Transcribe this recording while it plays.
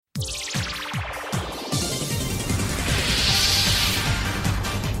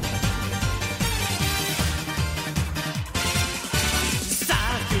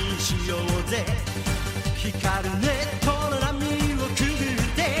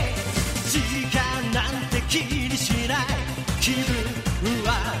分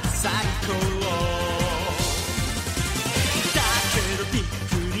は最高だけどびっく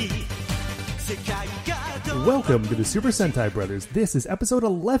り世界がどう Welcome to the Super Sentai Brothers. This is episode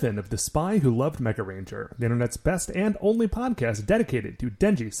 11 of The Spy Who Loved Mega Ranger, the internet's best and only podcast dedicated to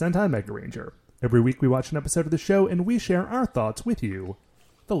Denji Sentai Mega Ranger. Every week we watch an episode of the show and we share our thoughts with you,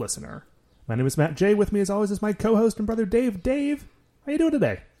 the listener. My name is Matt J. With me as always is my co-host and brother Dave. Dave, how you doing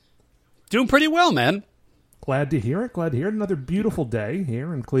today? Doing pretty well, man. Glad to hear it. Glad to hear it. Another beautiful day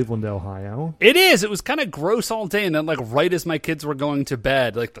here in Cleveland, Ohio. It is. It was kind of gross all day, and then, like, right as my kids were going to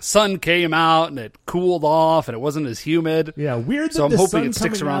bed, like, the sun came out, and it cooled off, and it wasn't as humid. Yeah, weird that so I'm the hoping sun it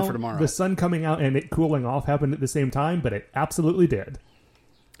sticks coming around out, for tomorrow. The sun coming out and it cooling off happened at the same time, but it absolutely did.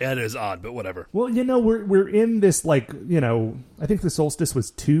 Yeah, it is odd, but whatever. Well, you know, we're in this, like, you know, I think the solstice was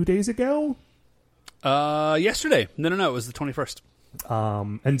 2 days ago. Yesterday. No, it was the 21st.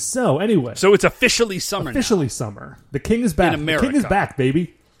 And so, anyway. So it's officially summer Officially now. summer. The king is back. In America. The king is back,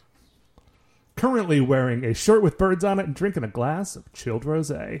 baby. Currently wearing a shirt with birds on it and drinking a glass of chilled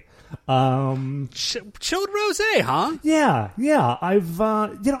rosé. Chilled rosé, huh? Yeah. I've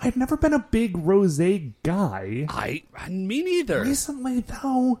never been a big rosé guy. Me neither. Recently,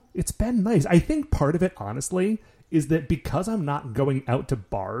 though, it's been nice. I think part of it, honestly, is that because I'm not going out to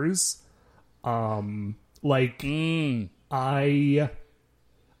bars,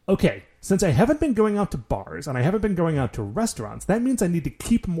 since I haven't been going out to bars and I haven't been going out to restaurants, that means I need to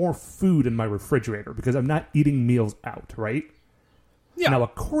keep more food in my refrigerator because I'm not eating meals out, right? Yeah. Now, a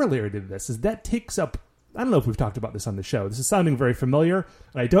corollary to this is that takes up... I don't know if we've talked about this on the show. This is sounding very familiar,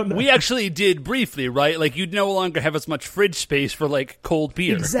 and I don't know... We actually did briefly, right? Like, you'd no longer have as much fridge space for, like, cold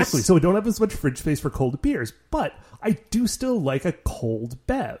beers. Exactly. So I don't have as much fridge space for cold beers, but I do still like a cold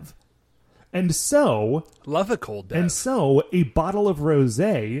bev. And so... Love a cold bev. And so a bottle of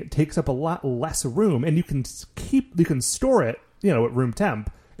rosé takes up a lot less room, and you can store it, you know, at room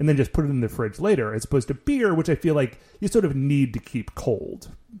temp, and then just put it in the fridge later, as opposed to beer, which I feel like you sort of need to keep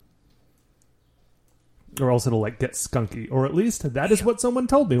cold. Or else it'll, like, get skunky. Or at least that is what someone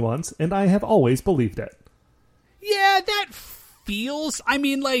told me once, and I have always believed it. Yeah, that feels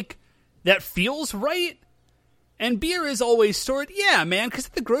right. And beer is always stored. Yeah, man, because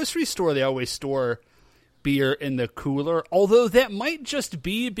at the grocery store, they always store beer in the cooler. Although that might just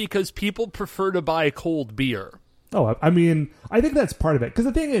be because people prefer to buy cold beer. Oh, I mean, I think that's part of it. Because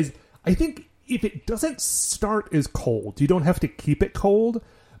the thing is, I think if it doesn't start as cold, you don't have to keep it cold.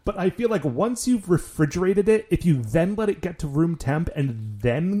 But I feel like once you've refrigerated it, if you then let it get to room temp and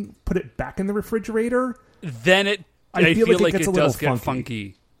then put it back in the refrigerator, then I feel like it does get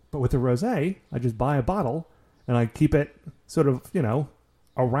funky. But with the rosé, I just buy a bottle and I keep it sort of, you know,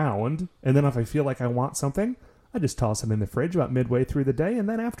 around. And then if I feel like I want something, I just toss it in the fridge about midway through the day. And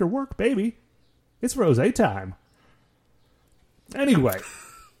then after work, baby, it's rosé time. Anyway,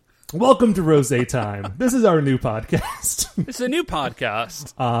 welcome to Rosé Time. This is our new podcast. It's a new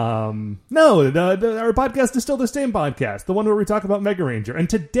podcast. No, our podcast is still the same podcast, the one where we talk about Mega Ranger. And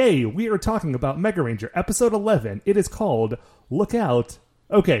today we are talking about Mega Ranger, episode 11. It is called Look Out.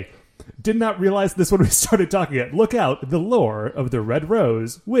 Okay, did not realize this when we started talking it. Look Out, the lore of the Red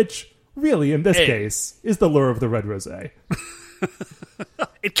Rose, which really, in this case, is the lore of the Red Rosé.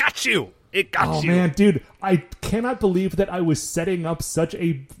 It got you. It got you. Oh, man, dude, I cannot believe that I was setting up such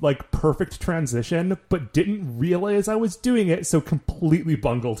a, like, perfect transition, but didn't realize I was doing it, so completely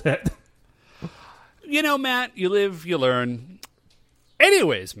bungled it. You know, Matt, you live, you learn.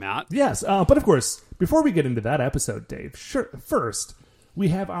 Anyways, Matt. Yes, but of course, before we get into that episode, Dave, first, we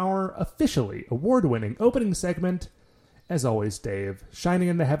have our officially award-winning opening segment. As always, Dave, shining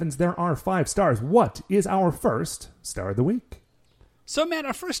in the heavens, there are 5 stars. What is our first star of the week? So, Matt,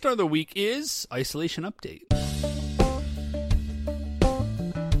 our first star of the week is Isolation Update.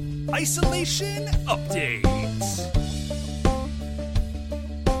 Isolation Update.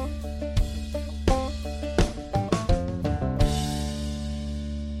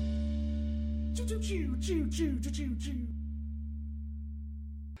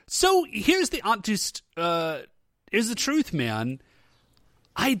 So, here's the truth, man.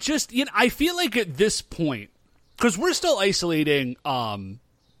 I feel like at this point, because we're still isolating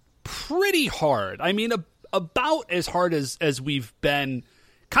pretty hard. I mean, about as hard as we've been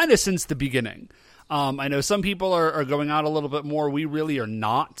kind of since the beginning. I know some people are going out a little bit more. We really are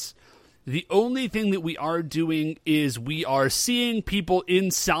not. The only thing that we are doing is we are seeing people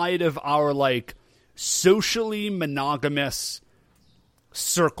inside of our, like, socially monogamous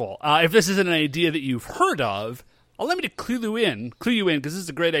circle. If this isn't an idea that you've heard of, allow me to clue you in, because this is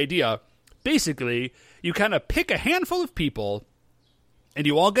a great idea. Basically, you kind of pick a handful of people, and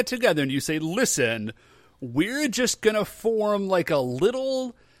you all get together and you say, listen, we're just going to form like a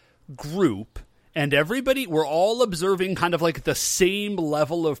little group, and we're all observing kind of like the same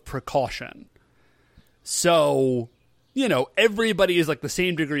level of precaution. So, everybody is like the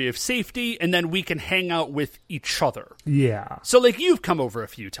same degree of safety, and then we can hang out with each other. Yeah. So like you've come over a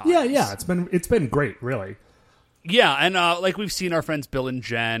few times. Yeah. It's been great, really. Yeah, and like we've seen our friends Bill and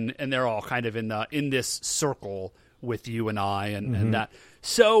Jen, and they're all kind of in this circle with you and I and that.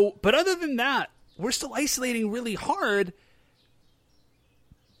 So, but other than that, we're still isolating really hard.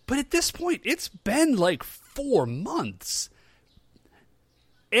 But at this point, it's been like 4 months.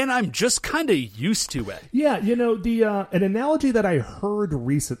 And I'm just kind of used to it. Yeah, an analogy that I heard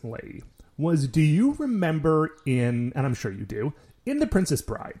recently was, do you remember and I'm sure you do, in The Princess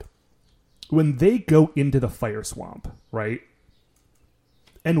Bride, when they go into the fire swamp, right?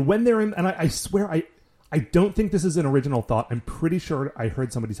 And when they're in, and I swear, I don't think this is an original thought. I'm pretty sure I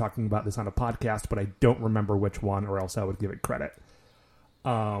heard somebody talking about this on a podcast, but I don't remember which one, or else I would give it credit.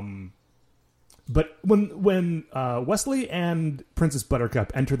 But when Wesley and Princess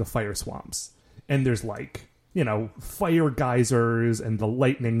Buttercup enter the fire swamps, and there's like, fire geysers and the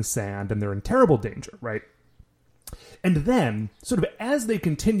lightning sand, and they're in terrible danger, right? And then, sort of as they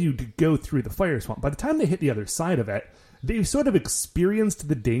continue to go through the fire swamp, by the time they hit the other side of it, they've sort of experienced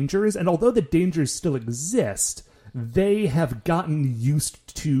the dangers, and although the dangers still exist, they have gotten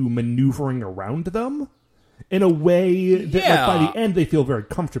used to maneuvering around them in a way that, like, by the end, they feel very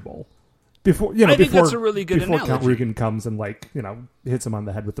comfortable. I think that's a really good before analogy. Count Rugen comes and, like, hits him on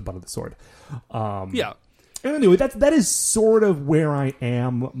the head with the butt of the sword. Yeah. Anyway, that is sort of where I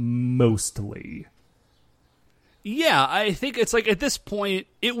am mostly. Yeah, I think it's like at this point,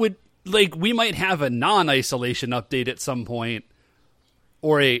 it would, like, we might have a non-isolation update at some point,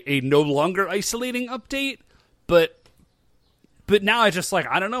 or a no longer isolating update, but now I just, like,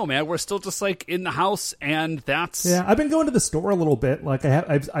 I don't know, man, we're still just, like, in the house, and that's... Yeah, I've been going to the store a little bit. Like,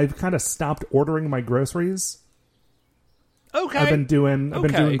 I've kind of stopped ordering my groceries. Okay. I've been doing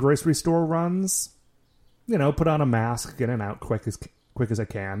grocery store runs. Put on a mask, get in and out quick as I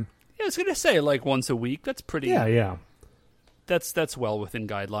can. Yeah, I was gonna say like once a week. That's pretty. Yeah. That's well within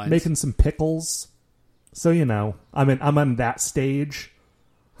guidelines. Making some pickles, so I'm on that stage.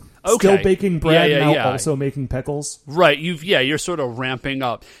 Okay. Still baking bread, yeah. also making pickles. Right. You're sort of ramping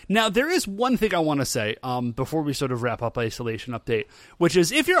up. Now there is one thing I want to say before we sort of wrap up isolation update, which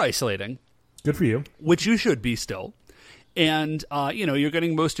is if you're isolating, good for you, which you should be still. And, you're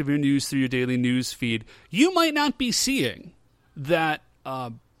getting most of your news through your daily news feed. You might not be seeing that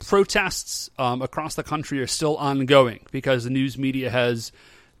protests across the country are still ongoing because the news media has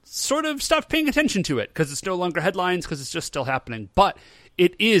sort of stopped paying attention to it because it's no longer headlines because it's just still happening. But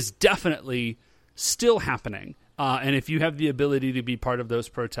it is definitely still happening. And if you have the ability to be part of those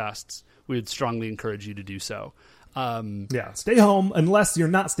protests, we would strongly encourage you to do so. Stay home unless you're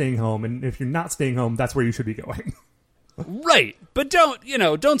not staying home. And if you're not staying home, that's where you should be going. Right, but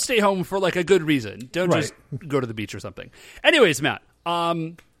don't stay home for like a good reason. Don't just go to the beach or something. Anyways, Matt,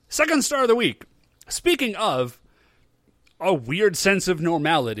 second star of the week. Speaking of a weird sense of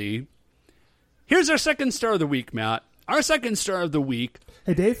normality, here's our second star of the week, Matt. Our second star of the week.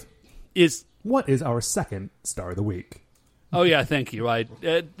 Hey, Dave. What is our second star of the week? Oh yeah, thank you.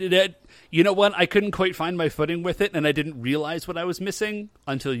 You know what? I couldn't quite find my footing with it, and I didn't realize what I was missing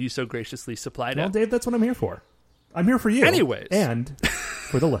until you so graciously supplied it. Well, Dave, that's what I'm here for. I'm here for you. Anyways. And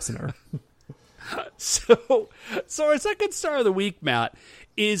for the listener. So our second star of the week, Matt,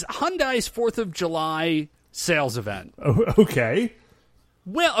 is Hyundai's 4th of July sales event. Oh, okay.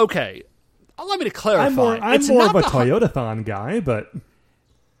 Well, okay. Allow me to clarify. I'm more of a Toyotathon guy, but...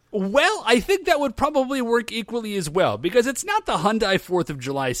 Well, I think that would probably work equally as well, because it's not the Hyundai 4th of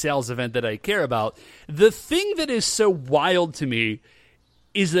July sales event that I care about. The thing that is so wild to me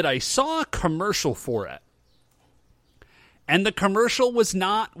is that I saw a commercial for it. And the commercial was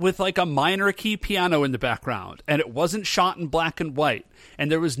not with like a minor key piano in the background. And it wasn't shot in black and white. And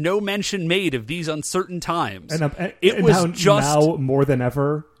there was no mention made of these uncertain times. It was now more than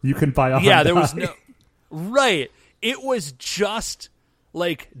ever, you can buy a Hyundai. Yeah, there was no... Right. It was just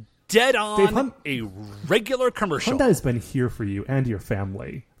like dead on a regular commercial. Hyundai's been here for you and your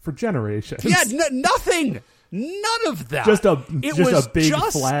family for generations. Yeah, nothing. None of that. Just a big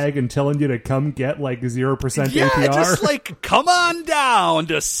flag and telling you to come get like 0% APR. Yeah, just like come on down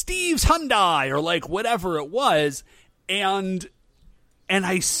to Steve's Hyundai or like whatever it was, and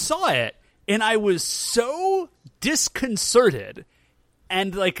I saw it and I was so disconcerted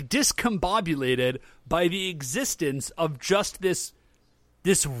and like discombobulated by the existence of just this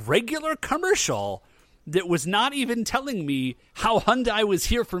regular commercial that was not even telling me how Hyundai was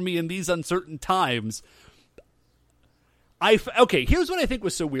here for me in these uncertain times. Okay, here's what I think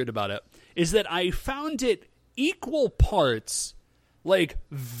was so weird about it, is that I found it equal parts, like,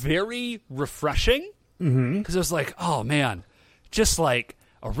 very refreshing. Because I was like, oh, man, just like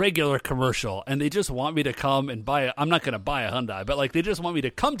a regular commercial, and they just want me to come and I'm not going to buy a Hyundai, but like they just want me to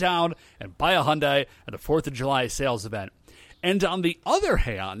come down and buy a Hyundai at a 4th of July sales event. And on the other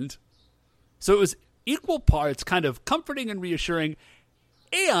hand, so it was equal parts kind of comforting and reassuring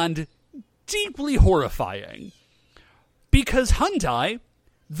and deeply horrifying. Because Hyundai,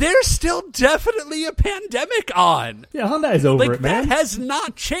 there's still definitely a pandemic on. Yeah, Hyundai's over like, it, man. That has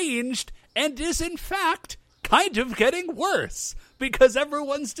not changed and is, in fact, kind of getting worse. Because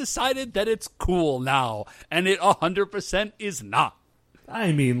everyone's decided that it's cool now, and it 100% is not.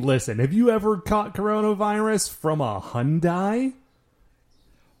 I mean, listen, have you ever caught coronavirus from a Hyundai?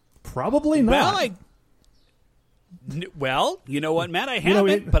 Probably not. Well, you know what, Matt? I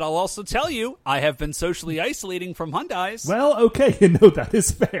haven't, but I'll also tell you, I have been socially isolating from Hyundais. Well, okay, that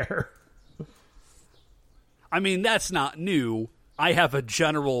is fair. I mean, that's not new. I have a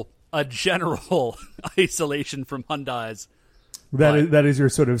general isolation from Hyundais. That is your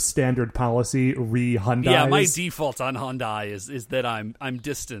sort of standard policy, Hyundai. Yeah, my default on Hyundai is that I'm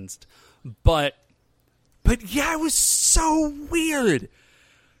distanced. But yeah, it was so weird.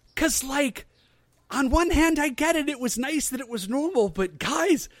 'Cause, like, on one hand, I get it. It was nice that it was normal. But,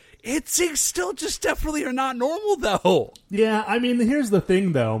 guys, things still just definitely are not normal, though. Yeah, I mean, here's the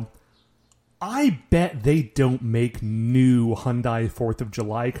thing, though. I bet they don't make new Hyundai 4th of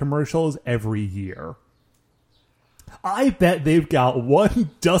July commercials every year. I bet they've got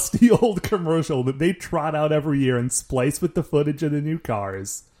one dusty old commercial that they trot out every year and splice with the footage of the new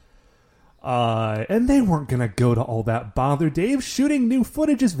cars. And they weren't going to go to all that bother, Dave. Shooting new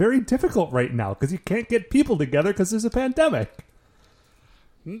footage is very difficult right now because you can't get people together because there's a pandemic.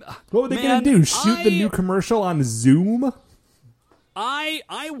 What were they going to do? Shoot the new commercial on Zoom?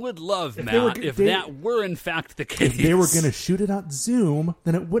 I would love, Matt, if that were in fact the case. If they were going to shoot it on Zoom,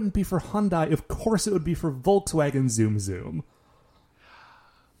 then it wouldn't be for Hyundai. Of course it would be for Volkswagen Zoom.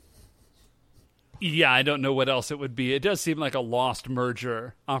 Yeah, I don't know what else it would be. It does seem like a lost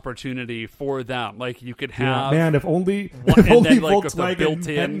merger opportunity for them. Like, you could have... Yeah, man, if only Volkswagen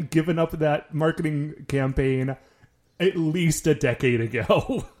hadn't given up that marketing campaign at least a decade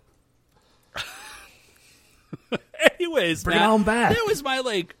ago. Anyways, bring it on back. That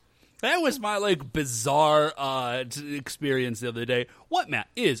was my bizarre experience the other day. What, Matt,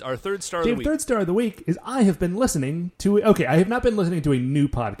 is our third star of the week? Third star of the week is I have been listening to... Okay, I have not been listening to a new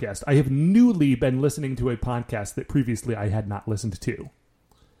podcast. I have newly been listening to a podcast that previously I had not listened to.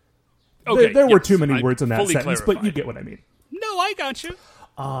 Okay, there were too many words in that sentence, clarified. But you get what I mean. No, I got you.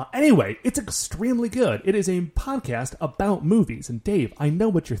 Anyway, it's extremely good. It is a podcast about movies. And Dave, I know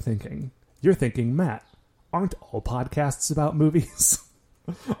what you're thinking. You're thinking, Matt, aren't all podcasts about movies?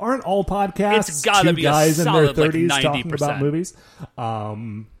 Aren't all podcasts two guys in their 30s talking about movies?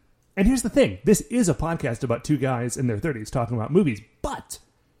 And here's the thing. This is a podcast about two guys in their 30s talking about movies. But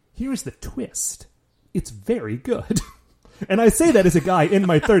here's the twist. It's very good. And I say that as a guy in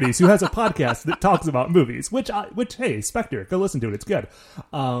my 30s who has a podcast that talks about movies, which hey, Spectre, go listen to it. It's good.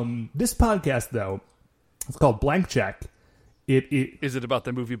 This podcast, though, it's called Blank Check. Is it about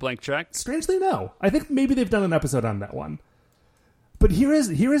the movie Blank Check? Strangely, no. I think maybe they've done an episode on that one. But here is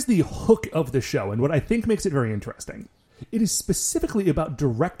the hook of the show, and what I think makes it very interesting. It is specifically about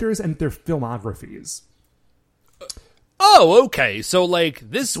directors and their filmographies. Oh, okay. So,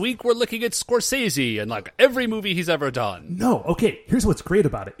 like, this week we're looking at Scorsese and, like, every movie he's ever done. No, okay. Here's what's great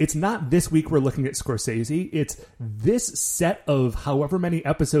about it. It's not this week we're looking at Scorsese. It's this set of however many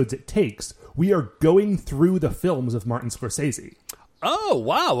episodes it takes. We are going through the films of Martin Scorsese. Oh,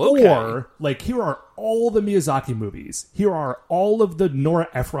 wow. Okay. Or, like, here are all the Miyazaki movies. Here are all of the Nora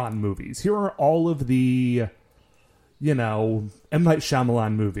Ephron movies. Here are all of the... M. Night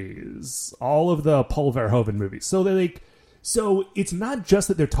Shyamalan movies, all of the Paul Verhoeven movies. So it's not just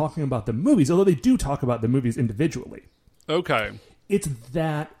that they're talking about the movies, although they do talk about the movies individually. Okay. It's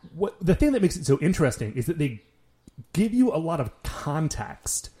that the thing that makes it so interesting is that they give you a lot of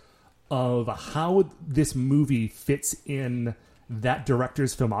context of how this movie fits in that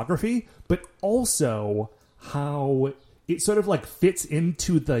director's filmography, but also how it sort of like fits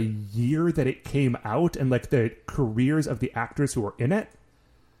into the year that it came out and like the careers of the actors who were in it.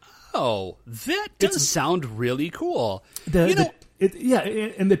 Oh, that does sound really cool. And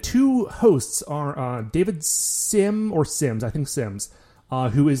the two hosts are David Sims, I think Sims,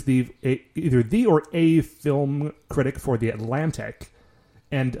 who is either the or a film critic for The Atlantic,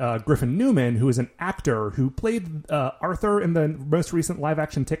 and Griffin Newman, who is an actor who played Arthur in the most recent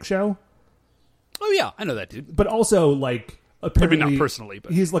live-action Tick show. Oh, yeah, I know that dude. But also, like, apparently, not personally,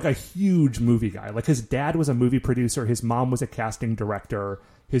 but he's like a huge movie guy. Like, his dad was a movie producer, his mom was a casting director,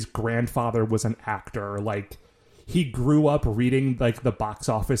 his grandfather was an actor. Like, he grew up reading like the box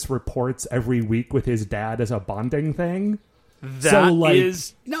office reports every week with his dad as a bonding thing.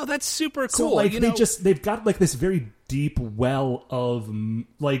 That's super cool. So, like, you know? they've got like this very deep well of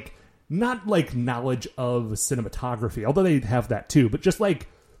like, not like knowledge of cinematography, although they have that too, but just like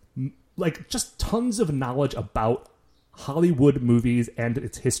just tons of knowledge about Hollywood movies and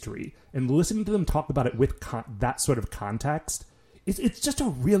its history, and listening to them talk about it with that sort of context, it's just a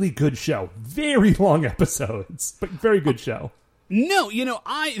really good show. Very long episodes, but very good show. No, you know,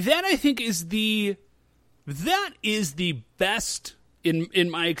 I think is the best in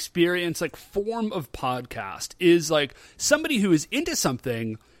my experience, like, form of podcast, is like somebody who is into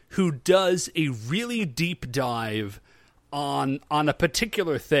something who does a really deep dive on a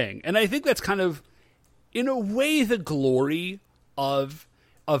particular thing. And I think that's kind of, in a way, the glory of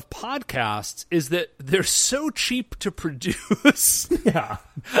podcasts is that they're so cheap to produce. Yeah.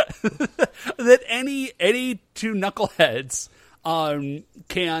 That any two knuckleheads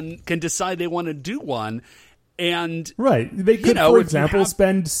can decide they want to do one. And right. They could, for example,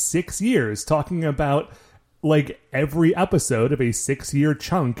 spend 6 years talking about like every episode of a 6-year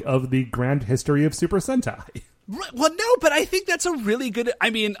chunk of the grand history of Super Sentai. Well, no, but I think that's a really good...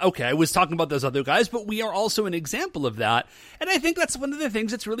 I mean, okay, I was talking about those other guys, but we are also an example of that. And I think that's one of the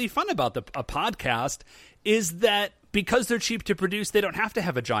things that's really fun about a podcast, is that because they're cheap to produce, they don't have to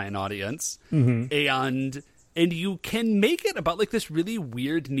have a giant audience. Mm-hmm. And you can make it about like this really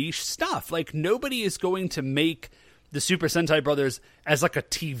weird niche stuff. Like, nobody is going to make the Super Sentai Brothers as like a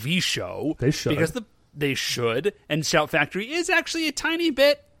TV show. They should. Because they should. And Shout Factory is actually a tiny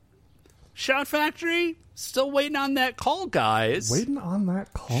bit... Shout Factory, still waiting on that call, guys. Waiting on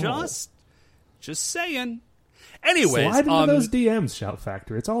that call. Just saying. Anyways, slide into those DMs, Shout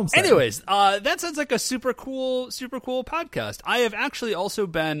Factory. It's all I'm saying. Anyways, that sounds like a super cool podcast. I have actually also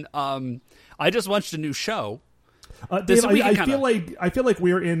been. I just watched a new show. Dave, I feel like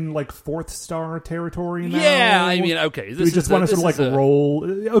we're in like 4th star territory now. Yeah, I mean, okay. We just want to sort of like roll.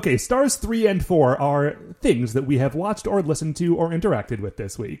 Okay, stars 3 and 4 are things that we have watched or listened to or interacted with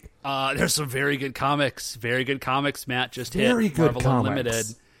this week. There's some very good comics. Very good comics. Matt just very hit good Marvel comics.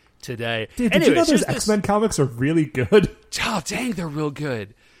 Unlimited today. Dude, did you know those X-Men comics are really good? Oh, dang, they're real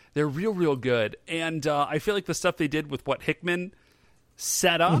good. They're real good. And I feel like the stuff they did with what Hickman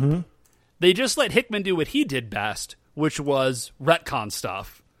set up, they just let Hickman do what he did best, which was retcon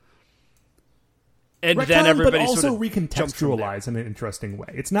stuff. And then everybody but also sort of recontextualize in an interesting way.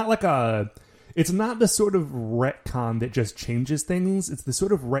 It's not like it's not the sort of retcon that just changes things. It's the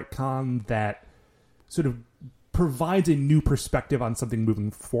sort of retcon that sort of provides a new perspective on something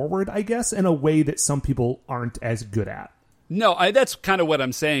moving forward, I guess, in a way that some people aren't as good at. No, that's kind of what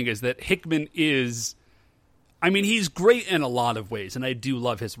I'm saying, is that Hickman is... I mean, he's great in a lot of ways, and I do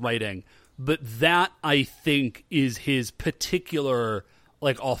love his writing, but that, I think, is his particular,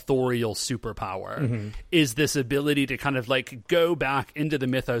 like, authorial superpower, is this ability to kind of, like, go back into the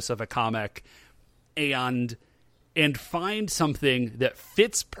mythos of a comic and find something that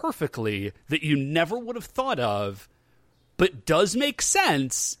fits perfectly, that you never would have thought of, but does make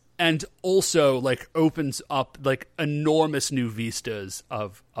sense, and also, like, opens up, like, enormous new vistas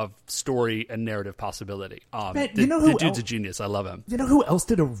of story and narrative possibility. Man, the dude's a genius. I love him. You know who else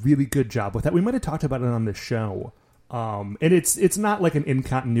did a really good job with that? We might have talked about it on the show. And it's not like an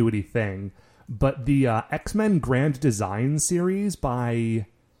in-continuity thing, but the X-Men Grand Design series by,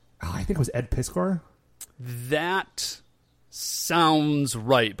 I think it was Ed Piskor. That sounds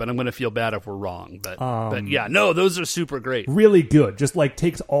right, but I'm going to feel bad if we're wrong. But yeah, no, those are super great. Really good. Just like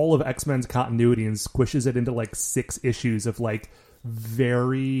takes all of X-Men's continuity and squishes it into like 6 issues of like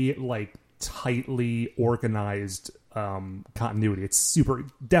very like tightly organized continuity. It's super.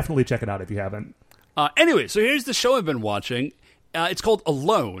 Definitely check it out if you haven't. Anyway, so here's the show I've been watching. It's called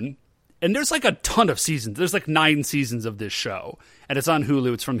Alone. And there's like a ton of seasons. There's like 9 seasons of this show. And it's on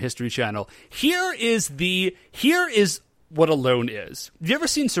Hulu. It's from History Channel. Here is what Alone is. Have you ever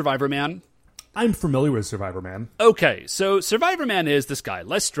seen Survivor Man? I'm familiar with Survivor Man. Okay, so Survivor Man is this guy,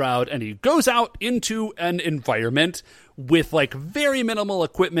 Les Stroud, and he goes out into an environment with like very minimal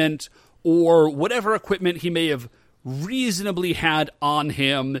equipment or whatever equipment he may have reasonably had on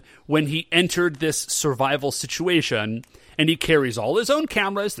him when he entered this survival situation. And he carries all his own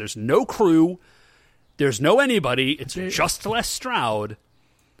cameras. There's no crew. There's no anybody. It's just Les Stroud.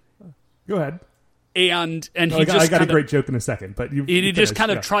 Go ahead. And I got a great joke in a second, but he just kind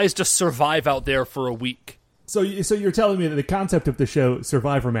of tries to survive out there for a week. So you're telling me that the concept of the show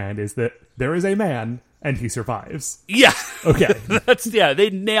Survivor Man is that there is a man and he survives. Yeah. Okay. They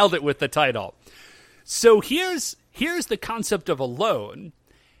nailed it with the title. So here's the concept of Alone.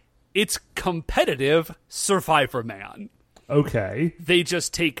 It's competitive Survivor Man. Okay. They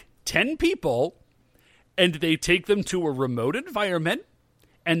just take 10 people and they take them to a remote environment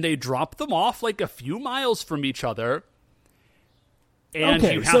and they drop them off like a few miles from each other. And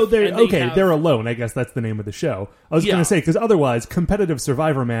they're alone. I guess that's the name of the show. I was going to say, because otherwise, competitive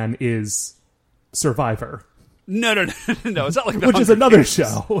Survivor Man is Survivor. No, it's not like which is another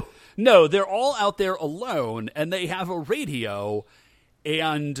show. No, they're all out there alone, and they have a radio,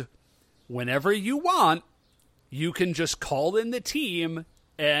 and whenever you want, you can just call in the team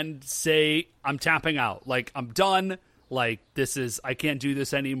and say, I'm tapping out. Like, I'm done. Like, I can't do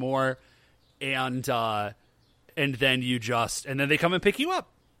this anymore. And then and then they come and pick you up.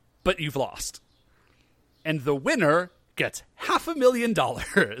 But you've lost. And the winner gets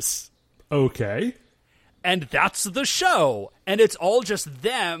 $500,000. Okay. And that's the show. And it's all just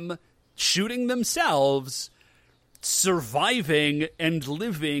them shooting themselves, surviving and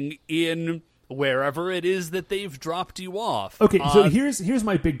living in wherever it is that they've dropped you off. Okay, so here's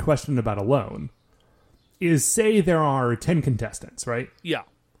my big question about Alone. Is, say there are 10 contestants, right? Yeah.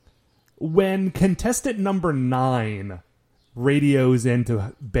 When contestant number 9 radios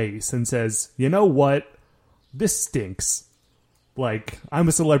into base and says, you know what? This stinks. Like, I'm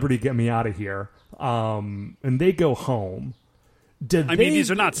a celebrity, get me out of here. And they go home. I mean, these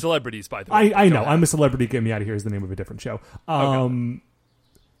are not celebrities, by the way. I know. I'm a celebrity, get me out of here is the name of a different show. Okay.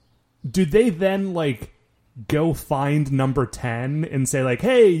 Do they then, like, go find number 10 and say, like,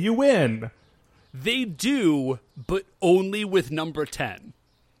 hey, you win? They do, but only with number 10.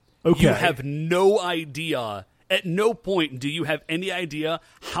 Okay. You have no idea. At no point do you have any idea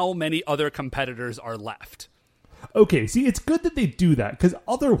how many other competitors are left. Okay, see, it's good that they do that, because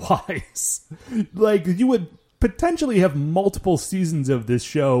otherwise, like, you would potentially have multiple seasons of this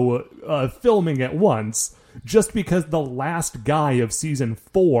show filming at once, just because the last guy of season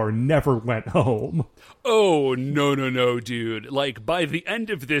 4 never went home. Oh, no, dude. Like, by the end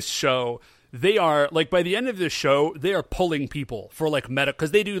of this show, they are pulling people for, like,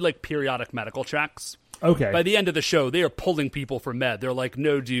 because they do, like, periodic medical checks. Okay. By the end of the show, they are pulling people for med. They're like,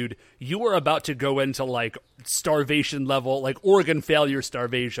 no, dude, you are about to go into, like, starvation level, like, organ failure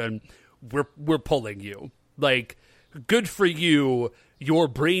starvation. We're pulling you. Like, good for you. Your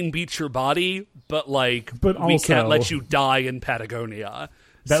brain beats your body, but we can't let you die in Patagonia.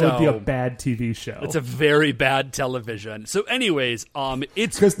 That would be a bad TV show. It's a very bad television. So anyways,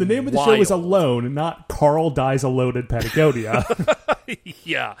 it's because the name of the show is Alone, not Carl Dies Alone in Patagonia.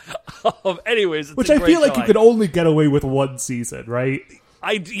 Yeah. Anyways, it's which I feel like you could only get away with one season, right?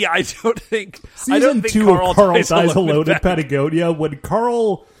 I don't think season 2 of Carl Dies Alone in Patagonia, when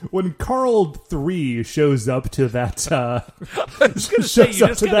Carl 3 shows up to that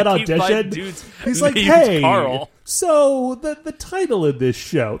audition, he's like, "Hey, Carl. So the title of this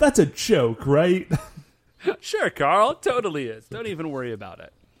show, that's a joke, right?" Sure, Carl, it totally is. Don't even worry about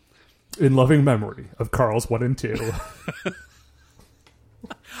it. In loving memory of Carl's 1 and 2.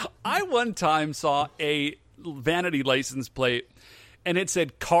 I one time saw a vanity license plate. And it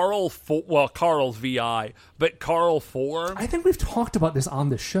said Carl VI, but Carl 4. I think we've talked about this on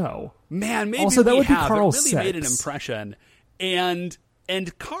the show. Man, maybe also, that would have. Be Carl it really 6. made an impression. And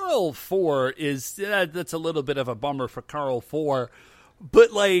Carl 4 is that's a little bit of a bummer for Carl 4,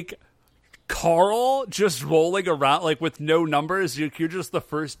 but like Carl just rolling around like with no numbers, you're just the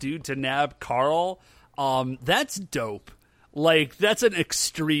first dude to nab Carl. That's dope. Like that's an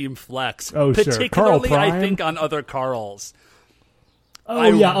extreme flex. Oh, particularly, sure. Carl Prime? I think on other Carls. Oh,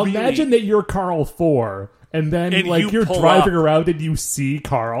 yeah. Imagine that you're Carl 4, and then you're driving around and you see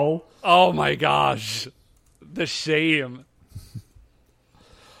Carl. Oh, my gosh. The shame.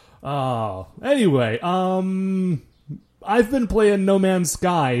 Oh. Anyway, I've been playing No Man's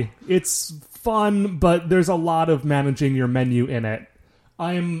Sky. It's fun, but there's a lot of managing your menu in it.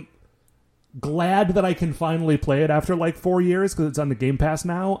 I'm glad that I can finally play it after 4 years because it's on the Game Pass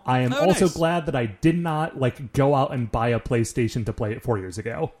now. I am also glad that I did not go out and buy a PlayStation to play it 4 years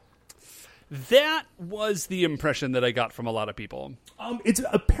ago. That was the impression that I got from a lot of people.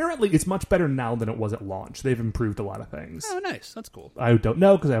 It's much better now than it was at launch. They've improved a lot of things. Oh, nice. That's cool. I don't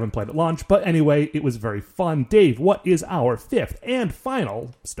know because I haven't played at launch. But anyway, it was very fun. Dave, what is our 5th and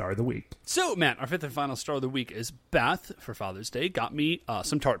final Star of the Week? So, Matt, our 5th and final Star of the Week is Beth, for Father's Day, got me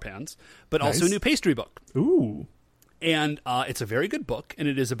some tart pans, but also a new pastry book. Ooh. And it's a very good book, and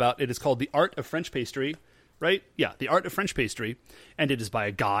it is called The Art of French Pastry, right? Yeah, The Art of French Pastry. And it is by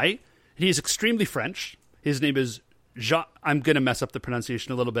a guy. He is extremely French. His name is Jacques. I'm going to mess up the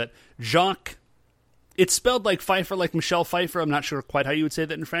pronunciation a little bit. Jacques. It's spelled like Pfeiffer, like Michelle Pfeiffer. I'm not sure quite how you would say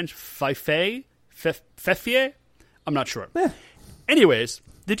that in French. Feffier? I'm not sure. Anyways,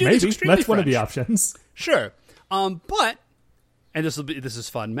 the dude is Maybe. extremely That's one of the French. options. Sure. But, and this is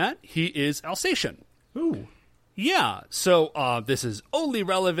fun, Matt, he is Alsatian. Ooh. Yeah, so this is only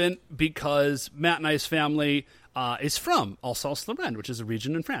relevant because Matt and I's family is from Alsace-Lorraine, which is a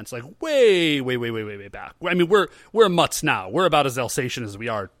region in France, like way back. I mean, we're mutts now. We're about as Alsatian as we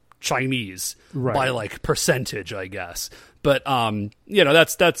are Chinese Right. by like percentage, I guess. But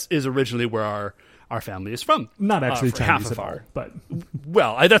that's originally where our family is from. Not actually for half Chinese of at all, our. but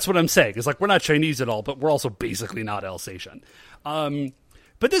Well, that's what I'm saying. It's like we're not Chinese at all, but we're also basically not Alsatian.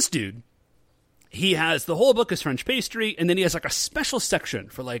 But this dude, he has the whole book is French pastry, and then he has like a special section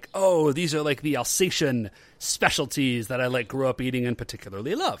for like, oh, these are like the Alsatian specialties that I like grew up eating and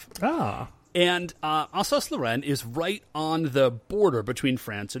particularly love. And Alsace-Lorraine is right on the border between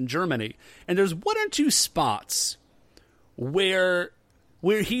France and Germany, and there's one or two spots where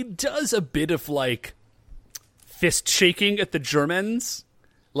he does a bit of like fist shaking at the Germans.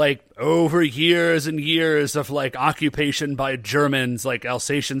 Like, over years and years of, like, occupation by Germans, like,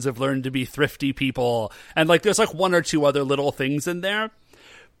 Alsatians have learned to be thrifty people. And, like, there's, like, one or two other little things in there.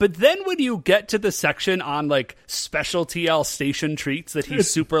 But then when you get to the section on, like, specialty Alsatian treats that he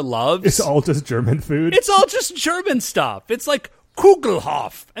super loves... it's all just German food. It's all just German stuff. It's, like,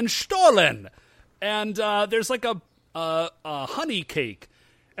 Kugelhof and Stollen. And there's, like, a honey cake.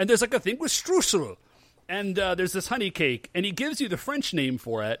 And there's, like, a thing with streusel. And there's this honey cake, and he gives you the French name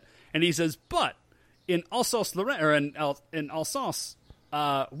for it, and he says, but in Alsace-Lorraine, or in Alsace,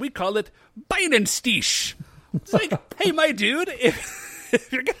 we call it Beinenstich. It's like, hey, my dude, if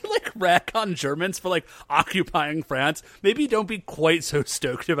you're going to, like, rack on Germans for, like, occupying France, maybe don't be quite so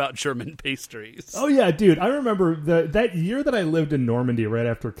stoked about German pastries. Oh, yeah, dude. I remember that year that I lived in Normandy right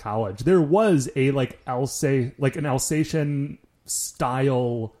after college, there was a, like, an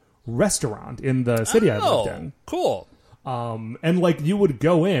Alsatian-style restaurant in the city I lived in. Cool. And like you would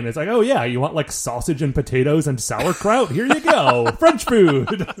go in, it's like, oh yeah, you want like sausage and potatoes and sauerkraut? Here you go. French food.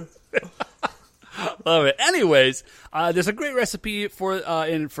 Love it. Anyways, there's a great recipe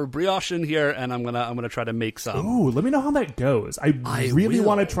for brioche in here, and I'm gonna try to make some. Ooh, let me know how that goes. I really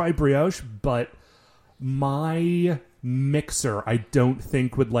want to try brioche, but my mixer I don't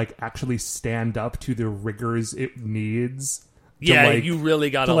think would like actually stand up to the rigors it needs. Yeah, like, you really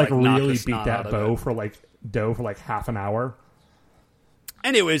got to like knock really the beat snot that out of dough it. for like half an hour.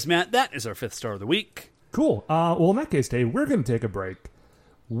 Anyways, Matt, that is our fifth star of the week. Cool. Well, in that case, Dave, we're going to take a break.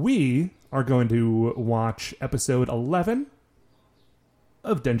 We are going to watch episode 11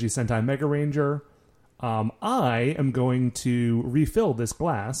 of Denji Sentai Mega Ranger. I am going to refill this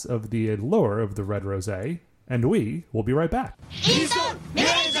glass of the lure of the red rosé, and we will be right back.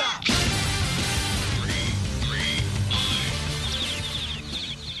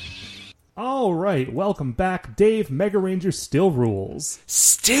 All right, welcome back. Dave, Mega Ranger still rules.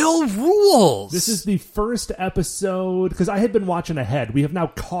 Still rules! This is the first episode, because I had been watching ahead. We have now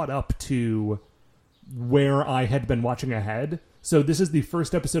caught up to where I had been watching ahead. So this is the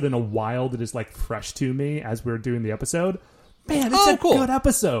first episode in a while that is like fresh to me as we're doing the episode. Man, it's cool. good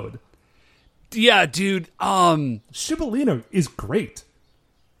episode. Yeah, dude. Shibolino is great.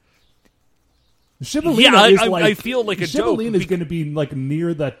 Shibolino Yeah, is I feel like a dope. Shibolino is going to be like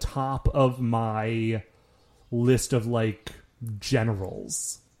near the top of my list of like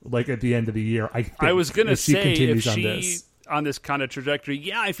generals. Like at the end of the year, I think. I was gonna say continues if on she this. on this kind of trajectory,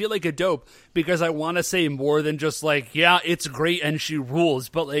 yeah, I feel like a dope because I want to say more than just like, yeah, it's great and she rules,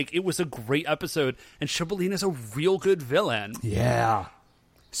 but like it was a great episode and Shibolina's a real good villain. Yeah.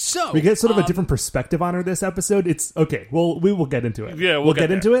 So We get sort of a different perspective on her this episode. It's okay. Well, we will get into it. Yeah, we'll get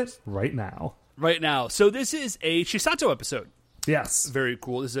there. into it right now. Right now. So this is a Chisato episode. Yes. Very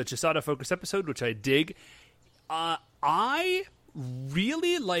cool. This is a Chisato focus episode, which I dig. I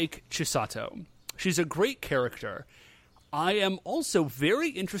really like Chisato. She's a great character. I am also very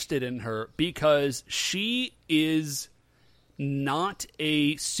interested in her because she is not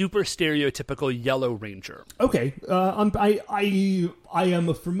a super stereotypical Yellow Ranger. Okay. I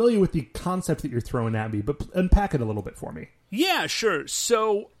am familiar with the concept that you're throwing at me, but unpack it a little bit for me. Yeah, sure.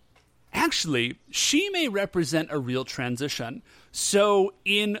 So, actually, she may represent a real transition. So,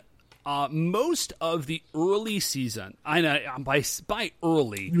 in most of the early season, I know by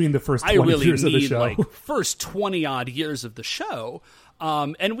early, You mean the first I 20 really years of the mean show? like first 20 odd years of the show,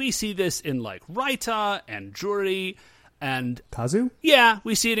 and we see this in like Raita and Juri and Kazu? yeah,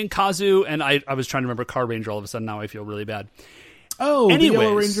 we see it in Kazu. And I was trying to remember Car Ranger all of a sudden. Now I feel really bad. Oh, Anyways. the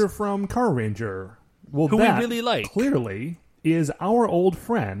Yellow Ranger from Car Ranger. Well, who we that really like. clearly is our old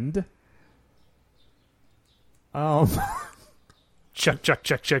friend. Check.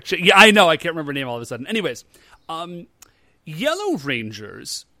 Yeah, I know. I can't remember her name all of a sudden. Anyways, Yellow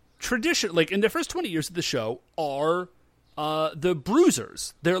Rangers, tradition, like in the first 20 years of the show, are the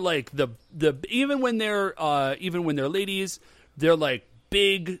bruisers. They're like the even when they're ladies, they're like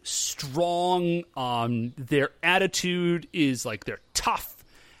big, strong. Their attitude is like they're tough,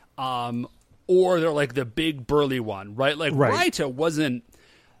 or they're like the big burly one, right? Like Raita wasn't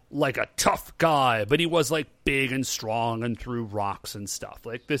like a tough guy, but he was like big and strong and threw rocks and stuff.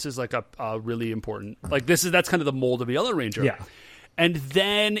 Like this is like a really important, like that's kind of the mold of a Yellow Ranger. Yeah. And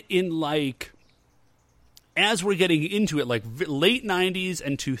then in like, as we're getting into it, like late 90s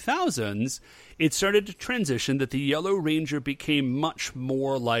and 2000s, it started to transition that the Yellow Ranger became much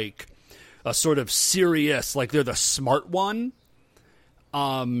more like a sort of serious, like they're the smart one.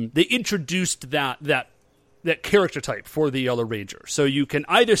 They introduced that character type for the Yellow Ranger. So you can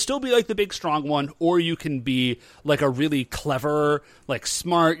either still be like the big strong one, or you can be like a really clever, like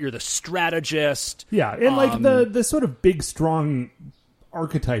smart, you're the strategist. Yeah, and like the sort of big strong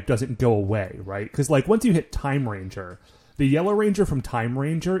archetype doesn't go away, right? Because like once you hit Time Ranger, the Yellow Ranger from Time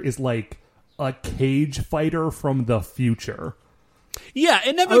Ranger is like a cage fighter from the future. Yeah,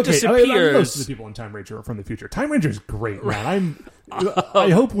 it never disappears. Most of the people in Time Ranger are from the future. Time Ranger is great, man.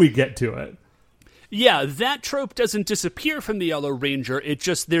 I hope we get to it. Yeah, that trope doesn't disappear from the Yellow Ranger. It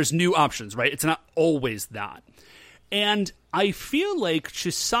just, there's new options, right? It's not always that. And I feel like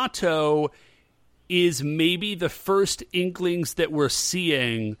Chisato is maybe the first inklings that we're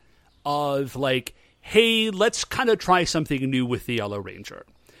seeing of like, hey, let's kind of try something new with the Yellow Ranger.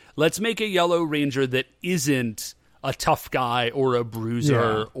 Let's make a Yellow Ranger that isn't a tough guy or a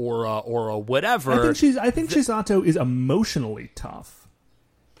bruiser or a whatever. I think Chisato is emotionally tough.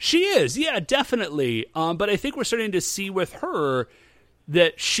 She is, yeah, definitely. But I think we're starting to see with her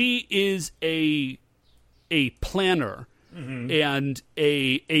that she is a planner and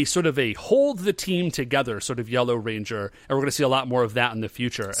a sort of a hold the team together sort of Yellow Ranger, and we're going to see a lot more of that in the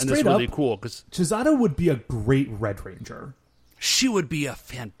future. And that's really cool because Chisato would be a great Red Ranger. She would be a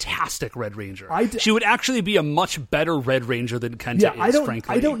fantastic Red Ranger. She would actually be a much better Red Ranger than Kenta is,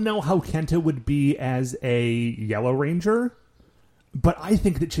 frankly. I don't know how Kenta would be as a Yellow Ranger. But I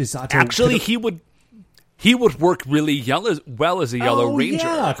think that Chisato... Actually, he would work really well as a Yellow Ranger.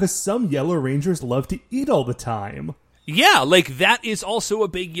 Yeah, because some Yellow Rangers love to eat all the time. Yeah, like that is also a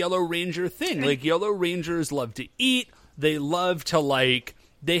big Yellow Ranger thing. Like Yellow Rangers love to eat. They love to like...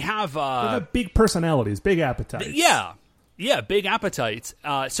 They have big personalities, big appetites. Yeah, big appetites.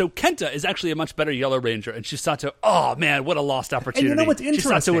 So Kenta is actually a much better Yellow Ranger, and Chisato... Oh, man, what a lost opportunity. And you know what's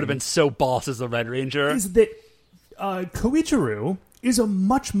interesting? Chisato would have been so boss as the Red Ranger. Is that... Koichiro is a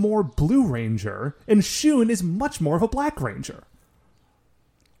much more Blue Ranger, and Shun is much more of a Black Ranger.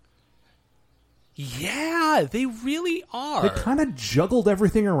 Yeah, they really are. They kind of juggled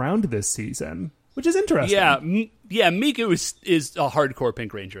everything around this season, which is interesting. Yeah, Miku is a hardcore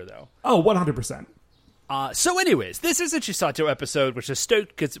Pink Ranger, though. Oh, 100%. So anyways, this is a Chisato episode, which is stoked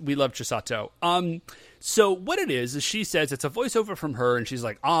because we love Chisato. So what it is she says it's a voiceover from her, and she's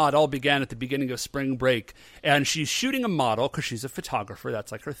like, it all began at the beginning of spring break, and she's shooting a model because she's a photographer.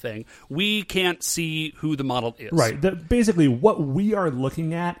 That's like her thing. We can't see who the model is. Right. Basically, what we are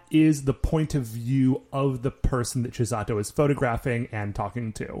looking at is the point of view of the person that Chisato is photographing and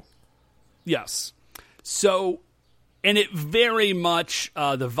talking to. Yes. So... And it very much,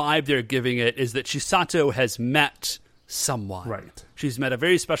 the vibe they're giving it is that Chisato has met someone. Right. She's met a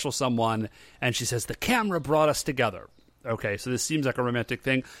very special someone, and she says, the camera brought us together. Okay, so this seems like a romantic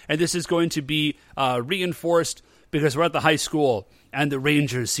thing. And this is going to be reinforced because we're at the high school, and the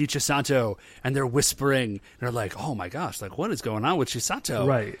Rangers see Chisato, and they're whispering. And they're like, oh my gosh, like what is going on with Chisato?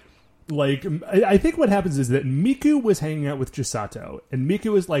 Right. Like, I think what happens is that Miku was hanging out with Chisato, and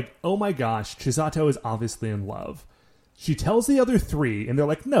Miku is like, oh my gosh, Chisato is obviously in love. She tells the other three, and they're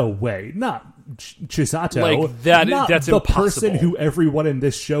like, no way, not Chisato. Like, that's the impossible. Person who everyone in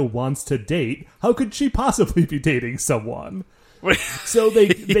this show wants to date. How could she possibly be dating someone? So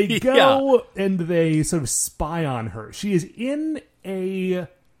they go and they sort of spy on her. She is in a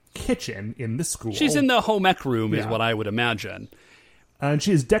kitchen in the school. She's in the home ec room is what I would imagine. And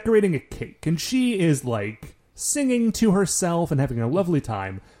she is decorating a cake, and she is like singing to herself and having a lovely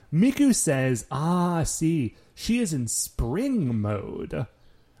time. Miku says, see, she is in spring mode,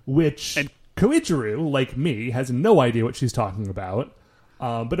 which Koichiro, like me, has no idea what she's talking about.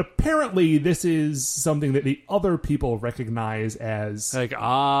 But apparently this is something that the other people recognize as... Like,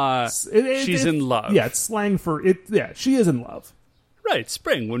 she's in love. Yeah, it's slang for... it. Yeah, she is in love. Right,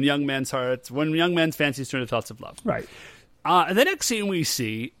 spring, when young man's fancies turn to thoughts of love. Right. The next scene we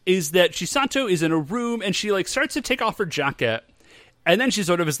see is that Chisato is in a room, and she, like, starts to take off her jacket, and then she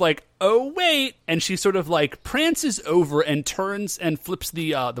sort of is like, oh, wait, and she sort of, like, prances over and turns and flips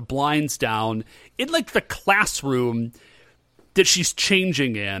the blinds down in, like, the classroom that she's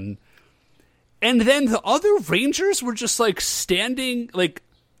changing in. And then the other Rangers were just, like, standing, like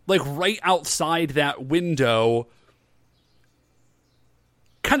right outside that window,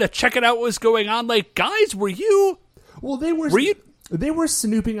 kind of checking out what was going on. Like, guys, were you... Well, they were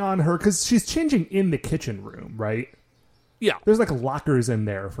snooping on her because she's changing in the kitchen room, right? Yeah. There's, like, lockers in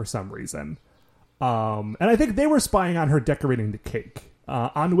there for some reason. And I think they were spying on her decorating the cake,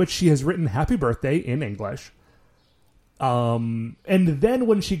 on which she has written happy birthday in English. And then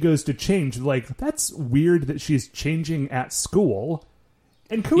when she goes to change, like, that's weird that she's changing at school.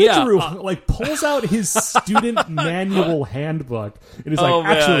 And Koichiro, like, pulls out his student manual handbook and is like,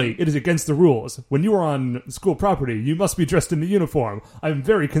 actually, it is against the rules. When you are on school property, you must be dressed in the uniform. I'm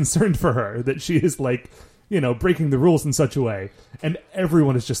very concerned for her that she is, like, you know, breaking the rules in such a way. And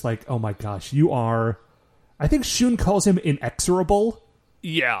everyone is just like, oh my gosh, you are... I think Shun calls him inexorable.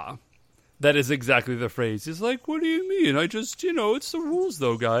 Yeah. That is exactly the phrase. He's like, what do you mean? I just, you know, it's the rules,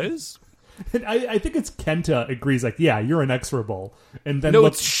 though, guys. And I think it's Kenta agrees, like, yeah, you're inexorable. And then no,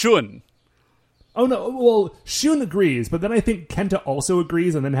 it's Shun. Oh, no, well, Shun agrees, but then I think Kenta also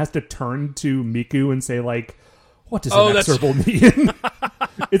agrees and then has to turn to Miku and say, like, what does inexorable mean?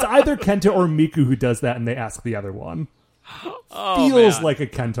 It's either Kenta or Miku who does that, and they ask the other one. Feels like a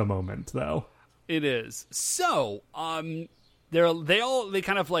Kenta moment, though. It is. So, they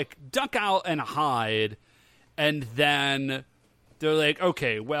kind of, like, duck out and hide, and then they're like,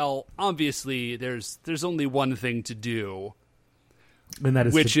 okay, well, obviously there's only one thing to do, and that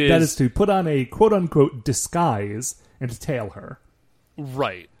is to put on a quote unquote disguise and to tail her.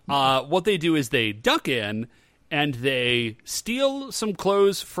 Right. What they do is they duck in and they steal some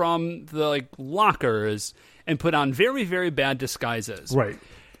clothes from the, like, lockers and put on very, very bad disguises. Right.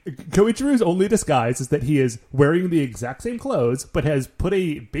 Koichiru's only disguise is that he is wearing the exact same clothes, but has put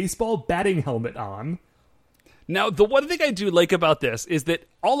a baseball batting helmet on. Now, the one thing I do like about this is that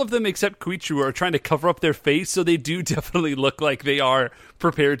all of them except Koichiru are trying to cover up their face, so they do definitely look like they are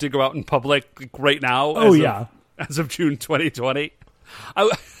prepared to go out in public, like, right now. As of June 2020.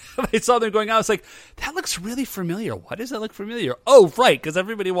 I saw them going out, I was like, that looks really familiar. Why does that look familiar? Oh, right, because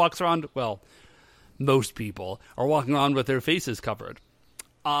everybody walks around, well, most people are walking around with their faces covered.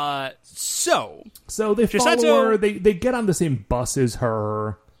 So they follow her, they get on the same bus as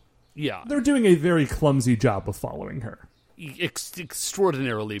her. Yeah. They're doing a very clumsy job of following her.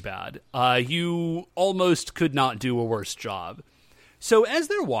 Extraordinarily bad. You almost could not do a worse job. So as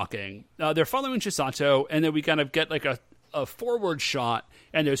they're walking, they're following Chisato, and then we kind of get, like, a forward shot,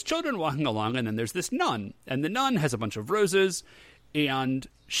 and there's children walking along, and then there's this nun. And the nun has a bunch of roses, and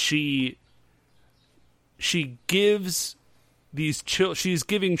she's giving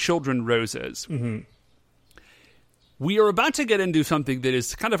children roses. Mm-hmm. We are about to get into something that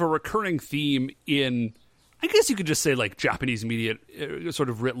is kind of a recurring theme in, I guess you could just say, like, Japanese media sort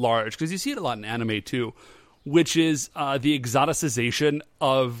of writ large, because you see it a lot in anime too, which is the exoticization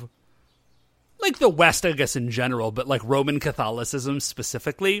of, like, the West, I guess, in general, but, like, Roman Catholicism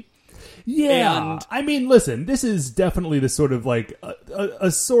specifically. Yeah, and I mean, listen, this is definitely the sort of, like, a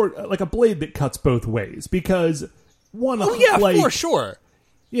sword, like a blade that cuts both ways, because for sure.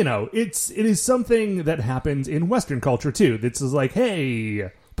 You know, it is something that happens in Western culture too. This is like,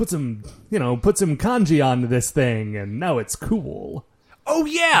 hey, put some kanji on this thing, and now it's cool. Oh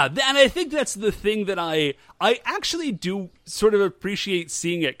yeah, and I think that's the thing that I actually do sort of appreciate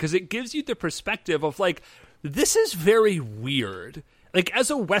seeing it, because it gives you the perspective of, like, this is very weird. Like, as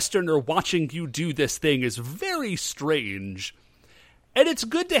a Westerner, watching you do this thing is very strange. And it's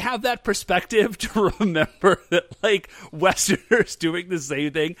good to have that perspective to remember that, like, Westerners doing the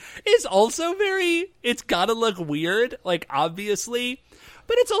same thing is also it's gotta look weird, like, obviously.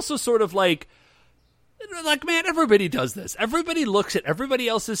 But it's also sort of like, man, everybody does this. Everybody looks at everybody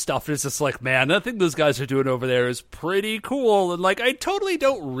else's stuff and it's just like, man, I think those guys are doing over there is pretty cool. And, like, I totally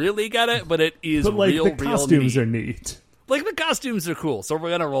don't really get it, but it is but, like, real the costumes neat. Are neat. Like, the costumes are cool, so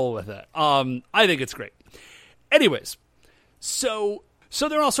we're gonna roll with it. I think it's great. Anyways. So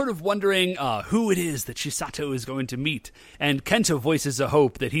they're all sort of wondering who it is that Chisato is going to meet, and Kenta voices a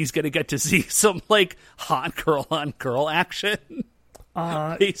hope that he's going to get to see some, like, hot girl-on-girl action,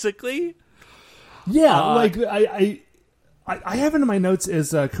 basically. Yeah, like, I have it in my notes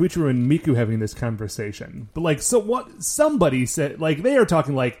as Koichiro and Miku having this conversation, but, like, so what? Somebody said, like, they are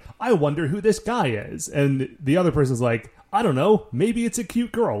talking like, I wonder who this guy is, and the other person's like, I don't know, maybe it's a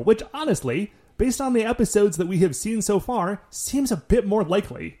cute girl, which honestly, based on the episodes that we have seen so far, seems a bit more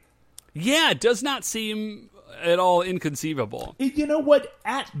likely. Yeah, it does not seem at all inconceivable. You know what?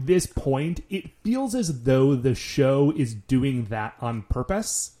 At this point, it feels as though the show is doing that on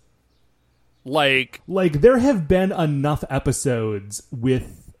purpose. Like, there have been enough episodes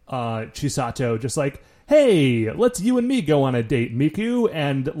with Chisato just like, hey, let's you and me go on a date, Miku,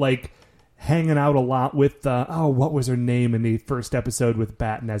 and like hanging out a lot with what was her name in the first episode with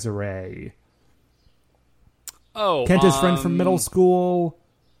Bat and Ezere? Kenta's friend from middle school.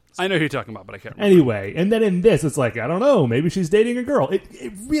 I know who you're talking about, but I can't remember. Anyway, and then in this, it's like, I don't know, maybe she's dating a girl. It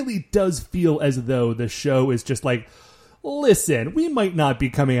really does feel as though the show is just like, listen, we might not be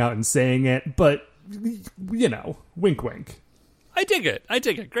coming out and saying it, but, you know, wink, wink. I dig it.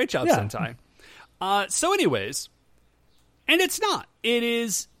 Great job, Yeah. Sentai. So anyways, and it's not. It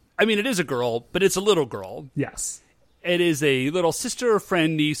is a girl, but it's a little girl. Yes. It is a little sister,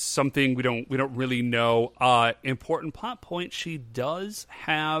 friend, niece, something we don't really know. Important plot point, she does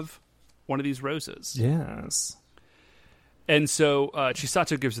have one of these roses. Yes. And so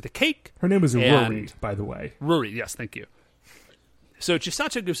Chisato gives her the cake. Her name is and- Ruri, by the way. Ruri, yes, thank you. So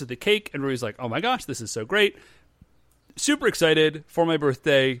Chisato gives her the cake, and Ruri's like, oh my gosh, this is so great. Super excited for my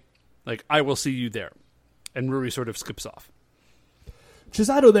birthday. Like, I will see you there. And Ruri sort of skips off.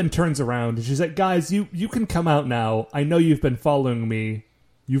 Chisato then turns around and she's like, guys, you can come out now. I know you've been following me.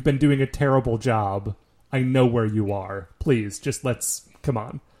 You've been doing a terrible job. I know where you are. Please, come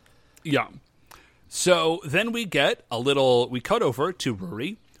on. Yeah. So then we cut over to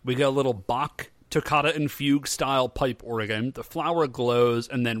Ruri. We get a little Bach toccata and fugue style pipe organ. The flower glows,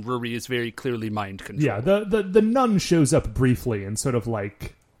 and then Ruri is very clearly mind controlled. Yeah, the nun shows up briefly and sort of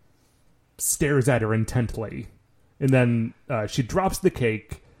like stares at her intently. And then she drops the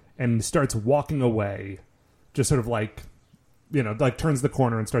cake and starts walking away. Just sort of like, you know, like turns the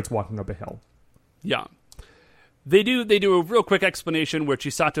corner and starts walking up a hill. Yeah. They do a real quick explanation where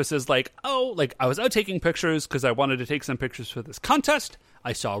Chisato says like, oh, like I was out taking pictures because I wanted to take some pictures for this contest.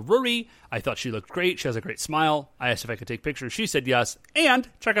 I saw Ruri. I thought she looked great. She has a great smile. I asked if I could take pictures. She said yes. And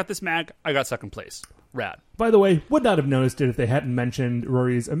check out this mag. I got second place. Rad. By the way, would not have noticed it if they hadn't mentioned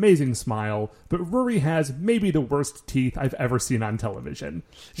Ruri's amazing smile, but Ruri has maybe the worst teeth I've ever seen on television.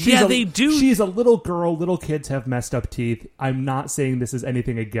 They do. She's a little girl. Little kids have messed up teeth. I'm not saying this is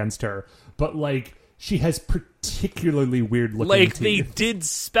anything against her, but like, she has particularly weird looking like teeth. They did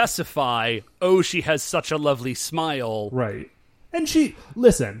specify, oh, she has such a lovely smile. Right. And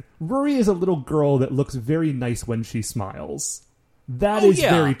listen, Ruri is a little girl that looks very nice when she smiles. That is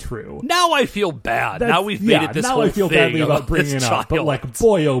very true. Now I feel bad. Now we've made it this now whole I feel thing badly about bringing it up. But child. like,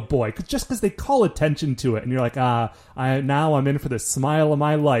 boy, oh boy, just because they call attention to it, and you're like, now I'm in for the smile of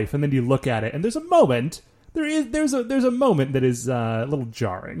my life, and then you look at it, and there's a moment. There's a moment that is a little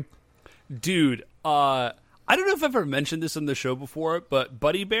jarring. Dude, I don't know if I've ever mentioned this on the show before, but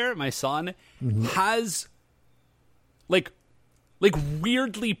Buddy Bear, my son, has like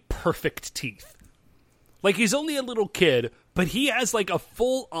weirdly perfect teeth. Like, he's only a little kid, but he has like a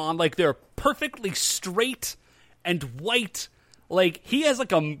full on, like, they're perfectly straight and white. Like, he has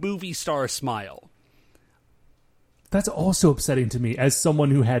like a movie star smile. That's also upsetting to me as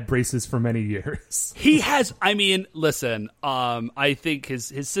someone who had braces for many years. He has, I mean, listen, I think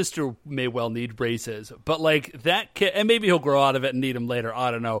his sister may well need braces, but like that kid, and maybe he'll grow out of it and need them later,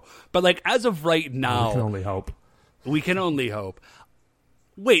 I don't know. But like, as of right now, We can only hope. We can only hope.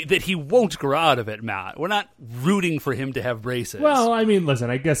 Wait, that he won't grow out of it, Matt. We're not rooting for him to have braces. Well, I mean, listen,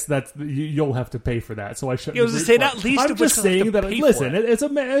 I guess you'll have to pay for that, so I shouldn't. I was going to say, not least I'm of which just I'll have saying to that, pay listen, for it.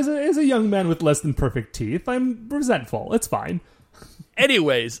 as a young man with less than perfect teeth, I'm resentful. It's fine.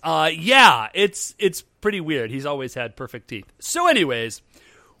 Anyways, yeah, it's pretty weird. He's always had perfect teeth. So anyways,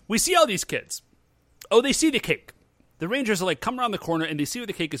 we see all these kids. Oh, they see the cake. The Rangers are like, come around the corner, and they see where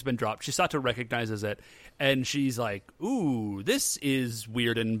the cake has been dropped. Chisato recognizes it, and she's like, ooh, this is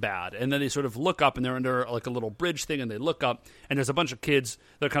weird and bad. And then they sort of look up, and they're under like a little bridge thing, and they look up, and there's a bunch of kids.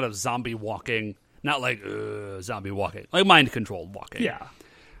 They're kind of zombie walking. Not like zombie walking. Like mind-controlled walking. Yeah.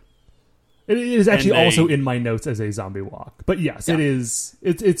 It is actually also in my notes as a zombie walk. But yes, Yeah. it is.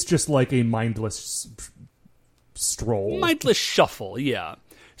 It's just like a mindless stroll. Mindless shuffle, yeah.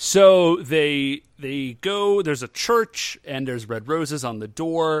 So they go, there's a church, and there's red roses on the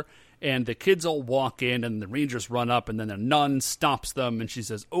door, and the kids all walk in, and the Rangers run up, and then a nun stops them, and she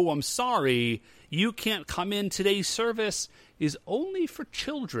says, oh, I'm sorry, you can't come in. Today's service is only for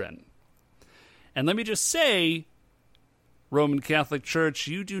children. And let me just say, Roman Catholic Church,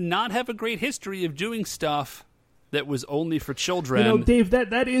 you do not have a great history of doing stuff that was only for children. You know, Dave,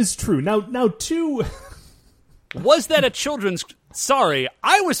 that is true. Now, Was that a children's... Sorry,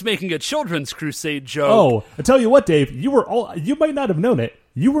 I was making a children's crusade joke. Oh, I tell you what, Dave, you might not have known it.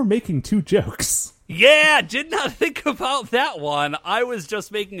 You were making two jokes. Yeah, did not think about that one. I was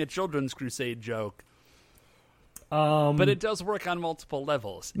just making a children's crusade joke. But it does work on multiple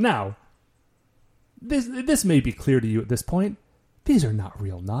levels. Now, this may be clear to you at this point. These are not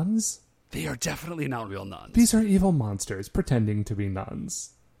real nuns. They are definitely not real nuns. These are evil monsters pretending to be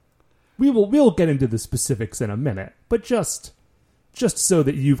nuns. We'll get into the specifics in a minute, but just so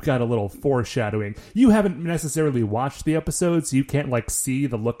that you've got a little foreshadowing. You haven't necessarily watched the episodes, so you can't see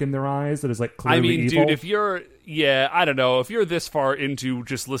the look in their eyes that is clearly evil. Dude, if you're I don't know, if you're this far into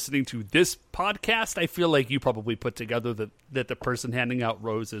just listening to this podcast, I feel like you probably put together that the person handing out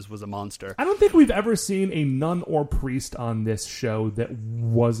roses was a monster. I don't think we've ever seen a nun or priest on this show that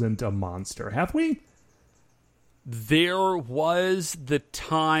wasn't a monster, have we? There was the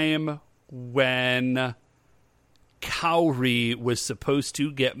time when Cowrie was supposed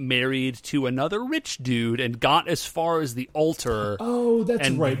to get married to another rich dude and got as far as the altar. Oh, that's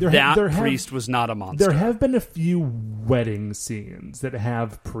and right. That priest was not a monster. There have been a few wedding scenes that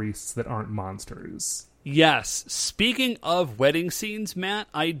have priests that aren't monsters. Yes. Speaking of wedding scenes, Matt,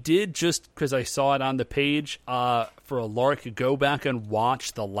 I did just, because I saw it on the page, for a lark, go back and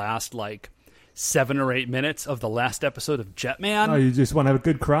watch the last, 7 or 8 minutes of the last episode of Jetman. Oh, you just want to have a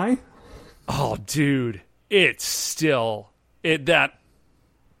good cry? Oh, dude. It's still... It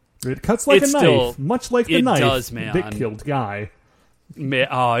cuts like a knife, still, much like the knife does, man. that killed Guy. Man,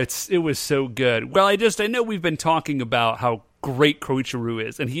 it was so good. Well, I know we've been talking about how great Koichiro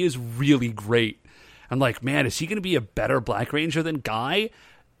is, and he is really great. I'm like, man, is he going to be a better Black Ranger than Guy?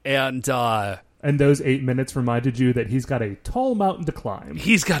 And those 8 minutes reminded you that he's got a tall mountain to climb.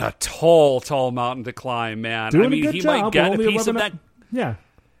 He's got a tall mountain to climb, man. Doing a good he job. Might get a piece of that. Yeah.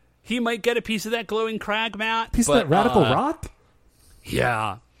 He might get a piece of that glowing crag, Matt. Piece of that radical rock?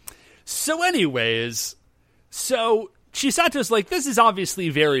 Yeah. So anyways, Chisato's like, this is obviously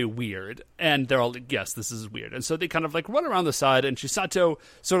very weird. And they're all like, yes, this is weird. And so they kind of run around the side, and Chisato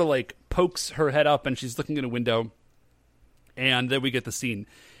sort of pokes her head up, and she's looking in a window. And then we get the scene.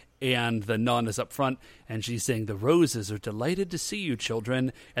 And the nun is up front, and she's saying, the roses are delighted to see you,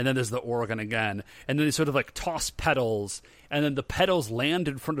 children. And then there's the organ again. And then they sort of toss petals, and then the petals land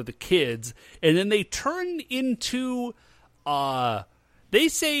in front of the kids. And then they turn into, they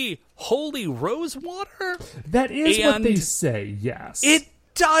say, holy rose water? That is what they say, yes. It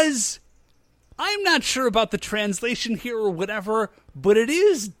does. I'm not sure about the translation here or whatever, but it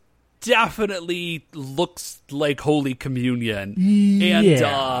is definitely looks like Holy Communion.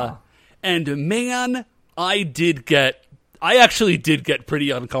 Yeah. And man, I actually did get pretty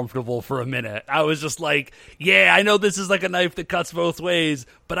uncomfortable for a minute. I was just like, yeah, I know this is like a knife that cuts both ways,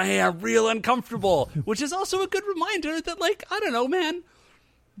 but I am real uncomfortable, which is also a good reminder that, I don't know, man,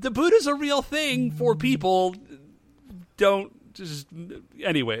 the Buddha's a real thing for people.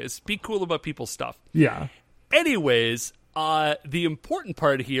 Anyways, be cool about people's stuff. Yeah. Anyways, the important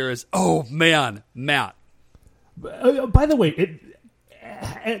part here is, oh man, Matt. By the way,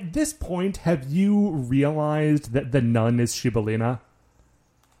 at this point, have you realized that the nun is Shibolena?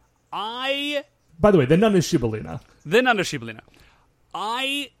 By the way, the nun is Shibolena. The nun is Shibolena.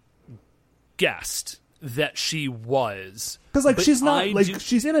 I guessed that she was. Because, she's not,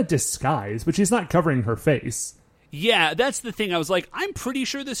 she's in a disguise, but she's not covering her face. Yeah, that's the thing. I was like, I'm pretty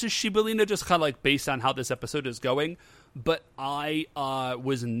sure this is Shibolena, just kind of based on how this episode is going. But I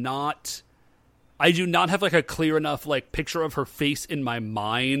do not have a clear enough picture of her face in my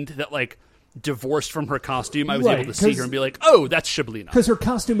mind that divorced from her costume, I was able to see her and be like, oh, that's Shibolena. Because her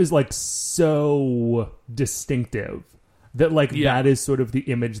costume is so distinctive that that is sort of the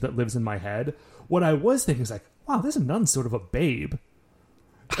image that lives in my head. What I was thinking is wow, this nun's sort of a babe.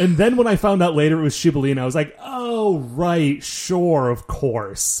 And then when I found out later it was Shibolena, I was like, oh, right, sure, of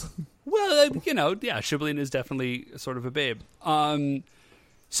course. Well, Shibolena is definitely sort of a babe.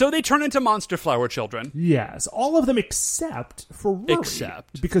 So they turn into monster flower children. Yes, all of them except for Rory.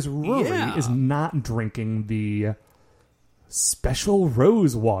 Because Rory is not drinking the special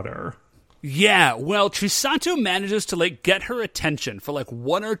rose water. Yeah, well, Chisato manages to get her attention for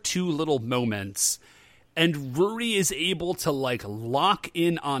 1 or 2 little moments, and Rory is able to lock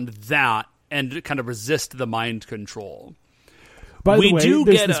in on that and kind of resist the mind control. By the way,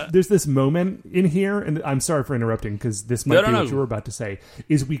 there's this moment in here, and I'm sorry for interrupting, because this might be what you were about to say,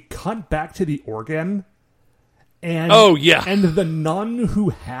 is we cut back to the organ, and and the nun who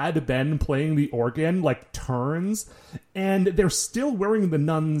had been playing the organ, turns, and they're still wearing the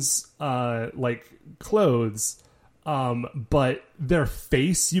nun's, clothes, But their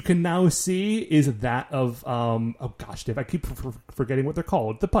face, you can now see, is that of oh gosh, Dave, I keep forgetting what they're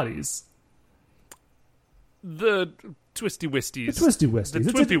called. The putties. The Twisty Wisties. The Twisty Wisties.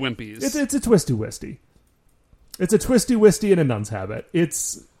 The Twimpy Wimpies. It's a Twisty Wisty. It's a Twisty Wisty in a nun's habit.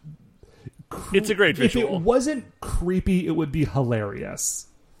 It's a great visual. If it wasn't creepy, it would be hilarious.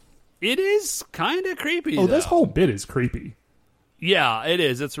 It is kind of creepy, Oh, though. this whole bit is creepy. Yeah, it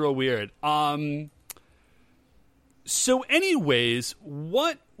is. It's real weird. So anyways,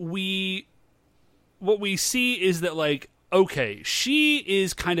 what we see is that, like, okay, she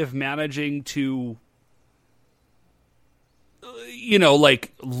is kind of managing to, you know,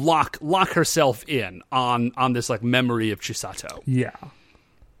 like, lock herself in on this, like, memory of Chisato. Yeah.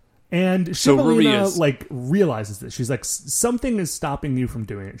 And So Ruri Shibalina, is- like, realizes this. She's like, something is stopping you from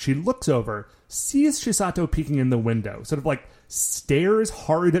doing it. She looks over, sees Chisato peeking in the window, sort of like stares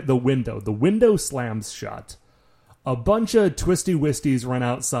hard at the window. The window slams shut. A bunch of Twisty Wisties run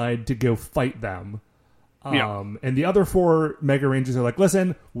outside to go fight them. And the other 4 Mega Rangers are like,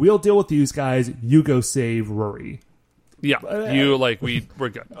 listen, we'll deal with these guys. You go save Ruri. Yeah, we're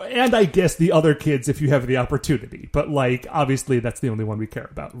good. And I guess the other kids if you have the opportunity. But, like, obviously that's the only one we care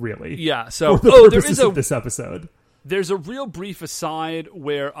about, really. Yeah, so For the there purposes is a of this episode. There's a real brief aside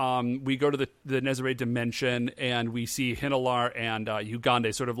where we go to the Nezare dimension and we see Hinalar and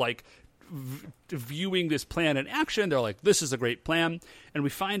Ugande sort of like viewing this plan in action. They're like, this is a great plan. And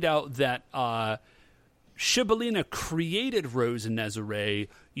we find out that Shibalina created Rose and Nezare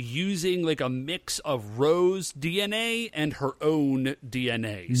using like a mix of Rose DNA and her own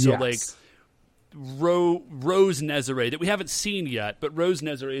DNA. So like Rose Nezare that we haven't seen yet, but Rose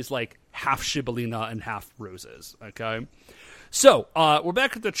Nezare is like half Shibalina and half Roses. Okay, so we're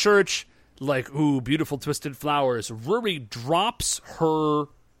back at the church. Like, ooh, beautiful twisted flowers. Ruri drops her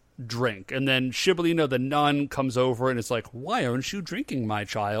drink, and then Shibalina, the nun, comes over and is like, "Why aren't you drinking, my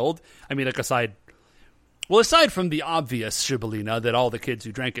child?" I mean, like aside from the obvious Shibalina that all the kids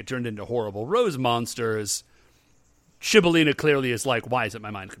who drank it turned into horrible rose monsters, Shibalina clearly is like, "Why isn't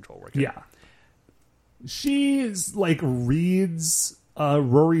my mind control working?" Yeah. She's, like, reads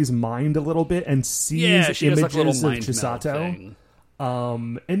Rory's mind a little bit and sees she does, like, a little images of mind meld Chisato.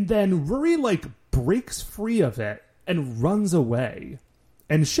 thing. And then Rory, like, breaks free of it and runs away.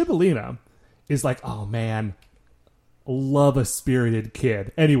 And Shibalina is like, oh, man, love a spirited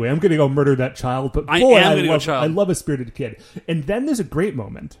kid. Anyway, I'm going to go murder that child, but boy, I love a spirited kid. And then there's a great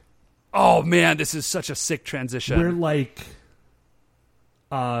moment. Oh, man, this is such a sick transition. Where, like,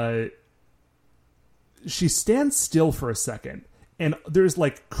 she stands still for a second, and there's,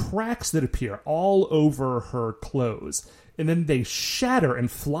 like, cracks that appear all over her clothes. And then they shatter and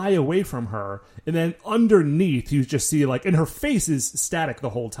fly away from her. And then underneath, you just see, like, and her face is static the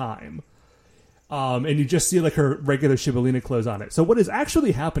whole time. And you just see, like, her regular Shibalina clothes on it. So what has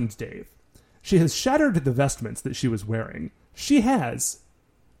actually happened, Dave, she has shattered the vestments that she was wearing. She has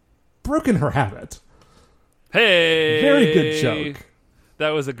broken her habit. Hey! Very good joke. That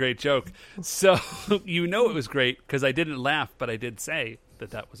was a great joke. So, you know it was great, because I didn't laugh, but I did say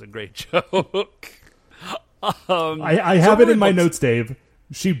that was a great joke. I have it in my notes, Dave.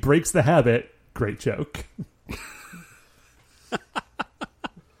 She breaks the habit. Great joke.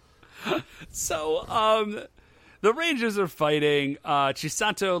 So, the Rangers are fighting.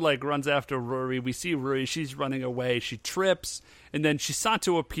 Chisato, like, runs after Ruri. We see Ruri. She's running away. She trips. And then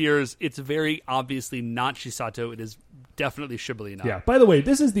Chisato appears. It's very obviously not Chisato. It is definitely Shibalina. Yeah, by the way,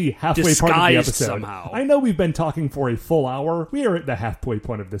 this is the halfway part of the Disguised episode. somehow. I know we've been talking for a full hour. We are at the halfway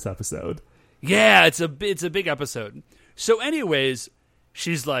point of this episode. Yeah, it's a big episode. So anyways,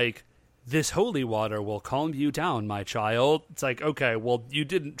 she's like, this holy water will calm you down, my child. It's like, okay, well, you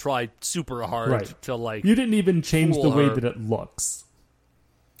didn't try super hard to, like... You didn't even change the way her. that it looks.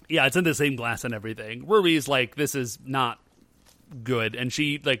 Yeah, it's in the same glass and everything. Ruri's like, this is not good. And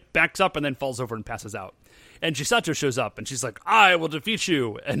she, like, backs up and then falls over and passes out. And Chisato shows up, and she's like, I will defeat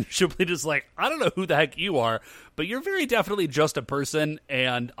you. And Shibalina's like, I don't know who the heck you are, but you're very definitely just a person,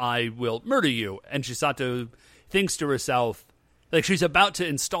 and I will murder you. And Chisato thinks to herself, like, she's about to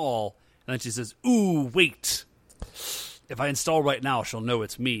install, and then she says, ooh, wait. If I install right now, she'll know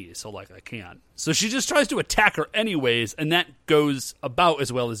it's me, so, like, I can't. So she just tries to attack her anyways, and that goes about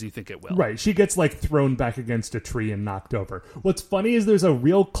as well as you think it will. Right, she gets, like, thrown back against a tree and knocked over. What's funny is there's a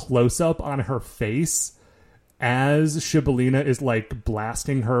real close-up on her face as Shibalina is, like,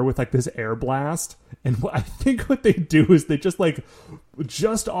 blasting her with, like, this air blast. And I think what they do is they just, like,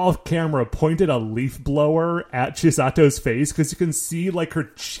 just off camera pointed a leaf blower at Chisato's face because you can see, like, her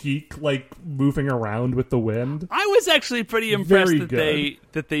cheek, like, moving around with the wind. I was actually pretty impressed Very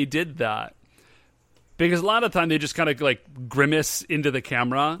that good. they did that. Because a lot of time they just kind of like grimace into the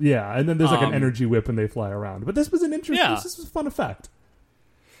camera. Yeah, and then there's like an energy whip when they fly around. But this was an interesting, this was a fun effect.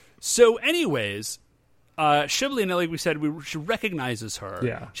 So anyways, Shibolena, like we said, she recognizes her.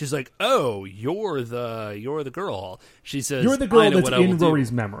 Yeah. She's like, "Oh, you're the girl." She says, "You're the girl I know that's what I will in do."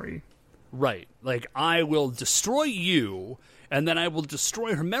 Rory's memory." Right. Like, I will destroy you, and then I will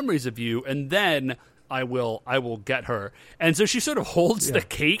destroy her memories of you, and then I will get her. And so she sort of holds the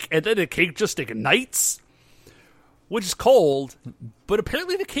cake, and then the cake just ignites, which is cold, but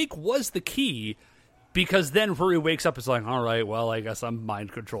apparently the cake was the key, because then Rory wakes up and is like, all right, well, I guess I'm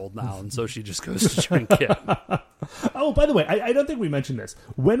mind-controlled now, and so she just goes to drink it. Oh, by the way, I don't think we mentioned this.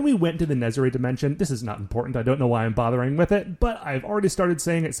 When we went to the Nezare dimension, this is not important, I don't know why I'm bothering with it, but I've already started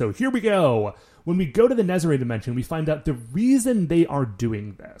saying it, so here we go. When we go to the Nezare dimension, we find out the reason they are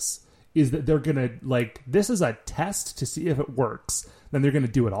doing this is that they're gonna, like, this is a test to see if it works. Then they're gonna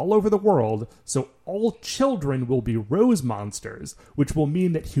do it all over the world, so all children will be rose monsters, which will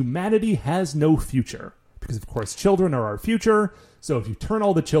mean that humanity has no future. Because, of course, children are our future, so if you turn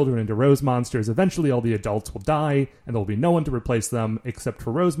all the children into rose monsters, eventually all the adults will die, and there will be no one to replace them except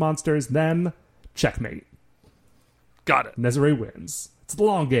for rose monsters, then checkmate. Got it. Nezare wins. It's the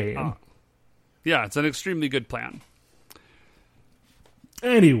long game. Yeah, it's an extremely good plan.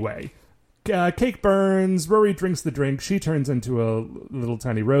 Anyway, cake burns, Rory drinks the drink, she turns into a little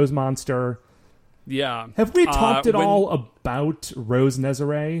tiny rose monster. Yeah. Have we talked at all about Rose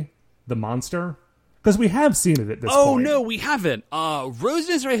Nezare, the monster? Because we have seen it at this point. Oh, no, we haven't. Rose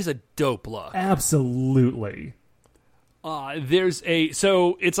Nezare has a dope look. Absolutely.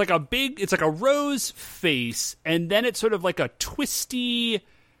 So it's like a rose face, and then it's sort of like a twisty.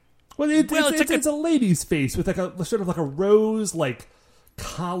 Well, it's a lady's face with like a sort of like a rose, like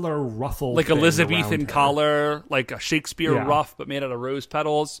collar ruffle, like thing Elizabethan around collar, like a Shakespeare ruff, but made out of rose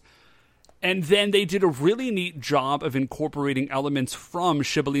petals. And then they did a really neat job of incorporating elements from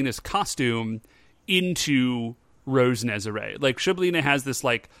Shibolena's costume into Rose Nezare. Like, Shibolena has this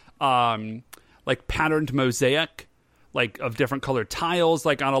like patterned mosaic, like of different colored tiles,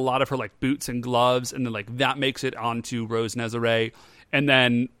 like on a lot of her like boots and gloves, and then like that makes it onto Rose Nezare. And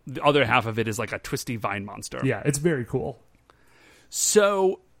then the other half of it is like a twisty vine monster. Yeah, it's very cool.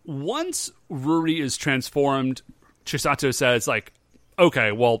 So once Rory is transformed, Chisato says, like,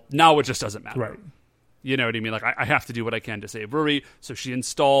 okay, well, now it just doesn't matter. Right. You know what I mean? Like, I have to do what I can to save Rory. So she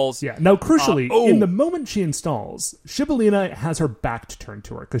installs. Yeah. Now, crucially, in the moment she installs, Shibolena has her back turned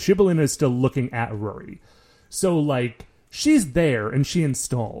to her because Shibolena is still looking at Rory. So, like, she's there and she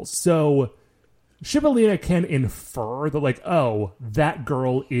installs. So Shibolena can infer that, like, oh, that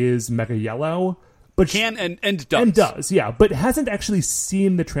girl is Mega Yellow. But and does. And does, yeah. But hasn't actually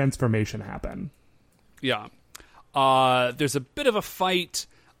seen the transformation happen. Yeah. There's a bit of a fight.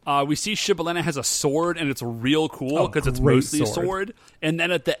 We see Shibolena has a sword, and it's real cool because it's mostly a sword. And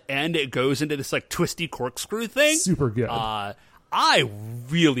then at the end, it goes into this like twisty corkscrew thing. Super good. I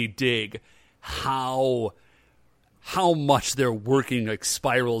really dig how much they're working like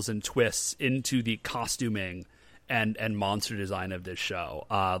spirals and twists into the costuming and monster design of this show.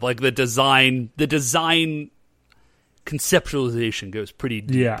 Like the design conceptualization goes pretty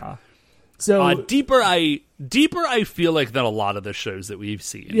deep. Yeah. So deeper I feel like than a lot of the shows that we've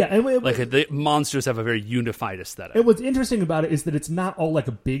seen. Yeah, and the monsters have a very unified aesthetic. And what's interesting about it is that it's not all like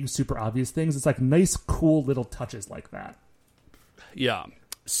a big, super obvious things. It's like nice, cool little touches like that. Yeah.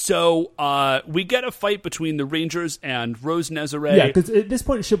 So we get a fight between the Rangers and Rose Nezare. Yeah, because at this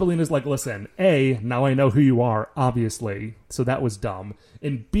point, Shibolena's like, listen, A, now I know who you are, obviously, so that was dumb.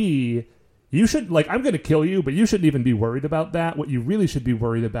 And B, you should, like, I'm going to kill you, but you shouldn't even be worried about that. What you really should be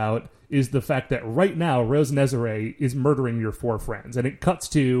worried about is the fact that right now, Rose Nezare is murdering your 4 friends. And it cuts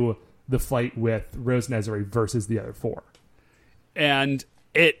to the fight with Rose Nezare versus the other 4. And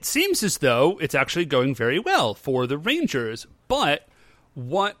it seems as though it's actually going very well for the Rangers, but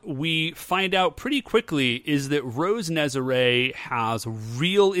what we find out pretty quickly is that Rose Nezare has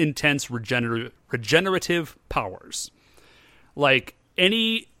real intense regenerative powers. Like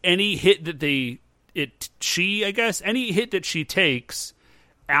any hit that any hit that she takes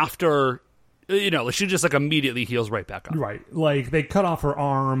after, she just like immediately heals right back up. Right. Like they cut off her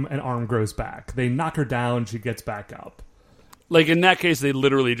arm and arm grows back. They knock her down, she gets back up. Like in that case, they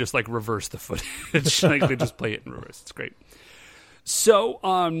literally just like reverse the footage. Like they just play it in reverse. It's great. So,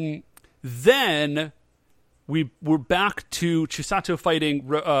 then we're back to Chisato fighting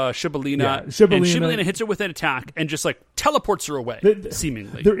Shibolena, Yeah, and Shibolena- Shibolena hits her with an attack and just like teleports her away,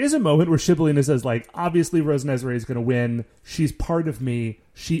 seemingly. There is a moment where Shibolena says, like, obviously Rose Nezare is going to win. She's part of me.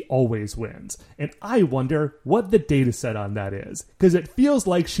 She always wins. And I wonder what the data set on that is. Because it feels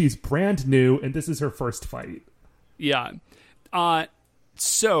like she's brand new and this is her first fight. Yeah.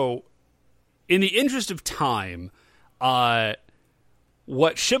 So, in the interest of time,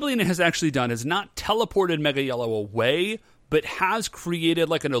 what Shibolena has actually done is not teleported Mega Yellow away, but has created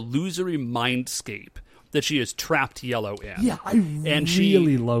like an illusory mindscape that she has trapped Yellow in. Yeah, I And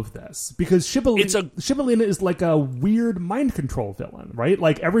really love this. Because Shibolena is like a weird mind control villain, right?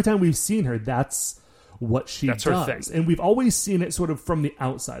 Like, every time we've seen her, that's what she That's her does. thing. And we've always seen it sort of from the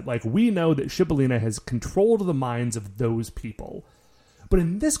outside. Like, we know that Shibolena has controlled the minds of those people. But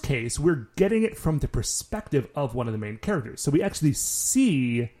in this case, we're getting it from the perspective of one of the main characters. So we actually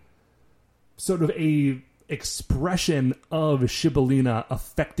see sort of a expression of Shibolena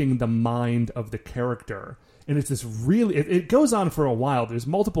affecting the mind of the character. And it's this really... It goes on for a while. There's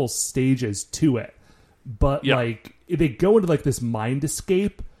multiple stages to it. But, like, they go into, like, this mind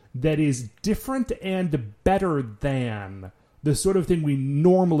escape that is different and better than the sort of thing we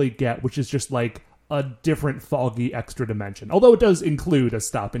normally get, which is just, like, a different foggy extra dimension. Although it does include a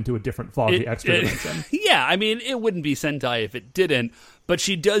stop into a different foggy extra dimension. Yeah, I mean, it wouldn't be Sentai if it didn't, but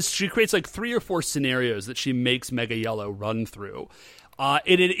she creates like 3 or 4 scenarios that she makes Mega Yellow run through.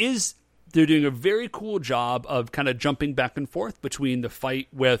 They're doing a very cool job of kind of jumping back and forth between the fight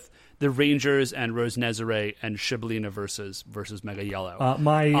with the Rangers and Rose Nezare and Shibolena versus Mega Yellow.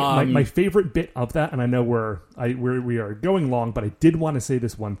 My favorite bit of that, and I know we are going long, but I did want to say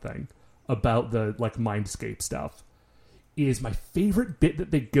this one thing about the like mindscape stuff, is my favorite bit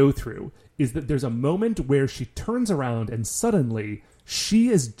that they go through is that there's a moment where she turns around and suddenly she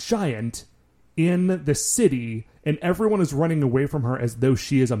is giant in the city and everyone is running away from her as though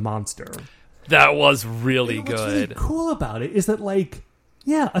she is a monster. That was really And good. what's really cool about it is that, like,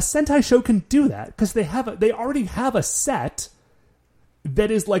 yeah, a Sentai show can do that because they already have a set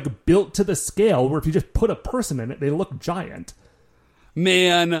that is like built to the scale where if you just put a person in it, they look giant.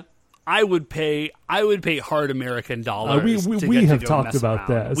 Man, I would pay hard American dollars. We have talked about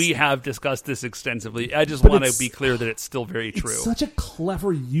this. We have discussed this extensively. I just But want to it's- be clear that it's still very true. It's such a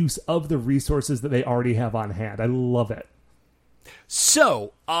clever use of the resources that they already have on hand. I love it.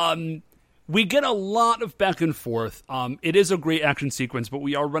 So, we get a lot of back and forth. It is a great action sequence, but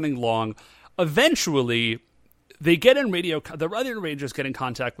we are running long. Eventually, they get in the other Rangers get in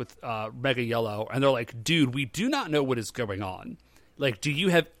contact with Mega Yellow, and they're like, dude, we do not know what is going on. Like, do you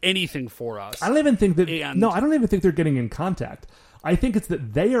have anything for us? I don't even think that... And- No, I don't even think they're getting in contact. I think it's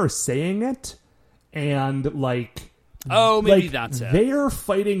that they are saying it, and, like... Oh, maybe like, that's it. They are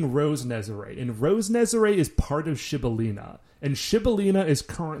fighting Rose Nezare, and Rose Nezare is part of Shibolena, and Shibolena is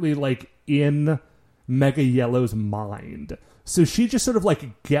currently, like, in Mega Yellow's mind. So she just sort of,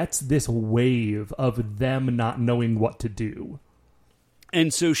 like, gets this wave of them not knowing what to do.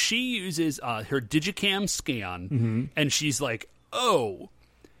 And so she uses her Digicam scan, and she's like, oh,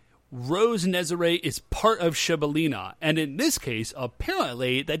 Rose Nezare is part of Shibolena. And in this case,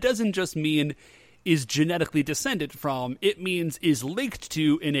 apparently, that doesn't just mean is genetically descended from, it means is linked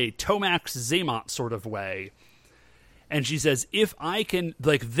to in a Tomax Xamot sort of way. And she says, if I can,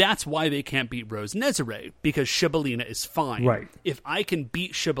 like, that's why they can't beat Rose Nezare, because Shibolena is fine. Right. If I can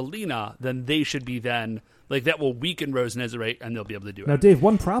beat Shibolena, then they should be then, like, that will weaken Rose Nezare, and they'll be able to do it. Now, Dave,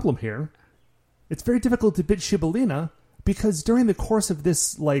 one problem here. It's very difficult to beat Shibolena because during the course of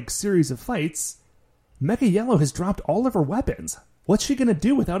this, like, series of fights, Mega Yellow has dropped all of her weapons. What's she going to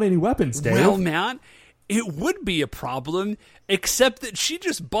do without any weapons, Dave? Well, Matt, it would be a problem, except that she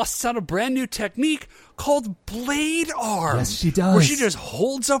just busts out a brand new technique called Blade Arm. Yes, she does. Where she just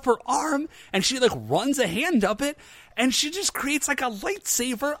holds up her arm, and she, like, runs a hand up it, and she just creates, like, a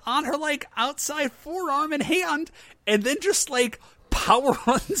lightsaber on her, like, outside forearm and hand, and then just, like, power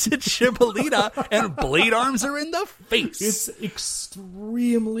runs at Shibolena and Blade Arms her in the face. It's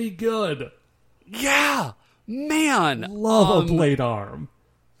extremely good. Yeah, man. Love a blade arm.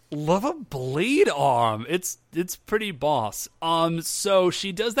 Love a blade arm. It's pretty boss. So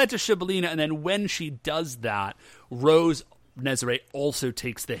she does that to Shibolena, and then when she does that, Rose Nezare also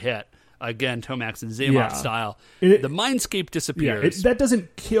takes the hit. Again, Tomax and Xamot style. The mindscape disappears. Yeah, that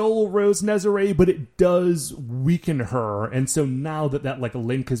doesn't kill Rose Nezare, but it does weaken her. And so now that like a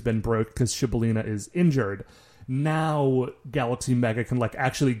link has been broke because Shibolena is injured, now Galaxy Mega can like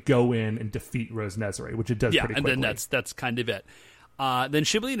actually go in and defeat Rose Nezare, which it does pretty quickly. And then that's kind of it. Then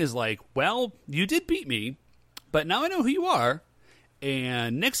Shibolena is like, well, you did beat me, but now I know who you are.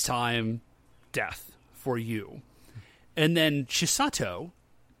 And next time, death for you. And then Chisato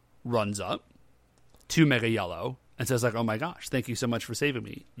runs up to Mega Yellow and says, like, oh my gosh, thank you so much for saving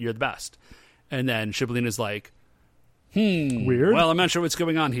me. You're the best. And then Shibolina's like, Weird. well, I'm not sure what's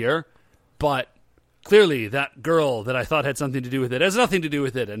going on here, but clearly that girl that I thought had something to do with it has nothing to do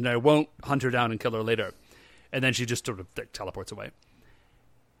with it, and I won't hunt her down and kill her later. And then she just sort of teleports away.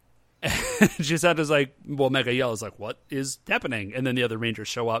 Chisato's like, well, Mega Yellow's like, what is happening? And then the other Rangers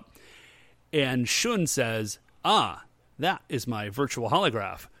show up, and Shun says, that is my virtual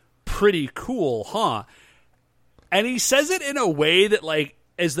holograph. Pretty cool, huh? And he says it in a way that, like,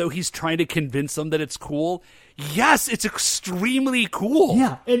 as though he's trying to convince them that it's cool. Yes, it's extremely cool.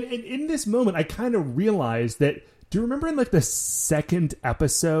 Yeah, and in this moment, I kind of realized that, do you remember in, like, the second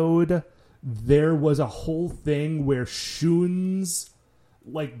episode, there was a whole thing where Shun's,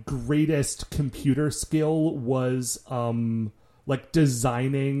 like, greatest computer skill was, like,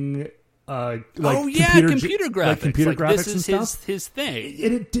 designing... computer graphics. Like computer graphics this and is stuff. his thing.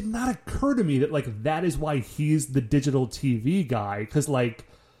 And it did not occur to me that, like, that is why he's the digital TV guy. Because, like,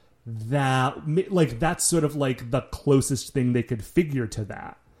 that's sort of, like, the closest thing they could figure to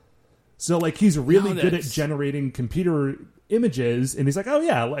that. So, like, he's really good at generating computer images. And he's like, oh,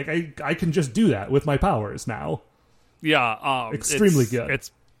 yeah, like, I can just do that with my powers now. Yeah. Extremely good.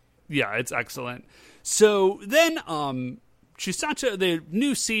 It's excellent. So then... Chisato, the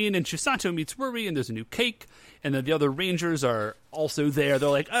new scene, and Chisato meets Worry, and there's a new cake, and then the other Rangers are also there. They're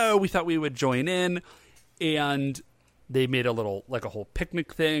like, oh, we thought we would join in, and they made a whole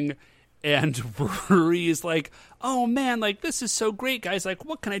picnic thing, and Worry is like, oh man, like, this is so great, guys, like,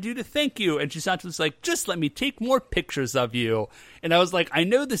 what can I do to thank you? And Chisato's like, just let me take more pictures of you. And I was like, I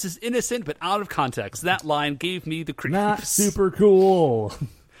know this is innocent, but out of context, that line gave me the creeps. Not super cool.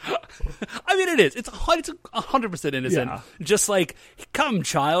 I mean, it is. It's 100% innocent. Yeah. Just like, come,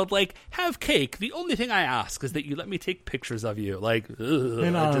 child, like, have cake. The only thing I ask is that you let me take pictures of you. Like,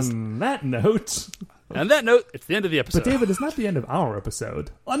 and on that note... On that note, it's the end of the episode. But David, it's not the end of our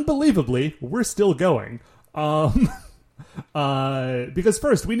episode. Unbelievably, we're still going. Because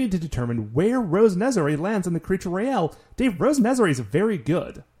first, we need to determine where Rose Nezare lands in the Creature Royale. Dave, Rose Nezare is very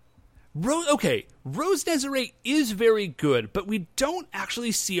good. Rose Nezare is very good, but we don't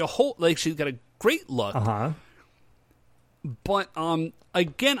actually see a whole... Like, she's got a great look. Uh-huh. But,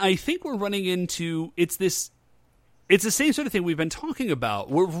 again, I think we're running into... It's the same sort of thing we've been talking about,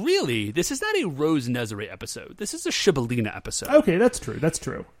 where really, this is not a Rose Nezare episode. This is a Shibolina episode. Okay, that's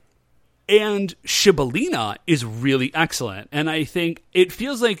true. And Shibolina is really excellent. And I think it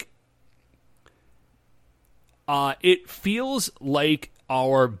feels like...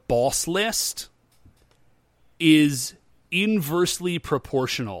 our boss list is inversely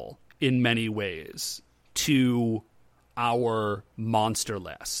proportional in many ways to our monster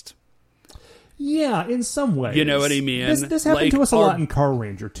list. Yeah, in some ways. You know what I mean? This happened to us a lot in Car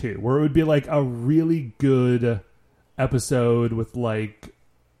Ranger, too, where it would be like a really good episode with, like,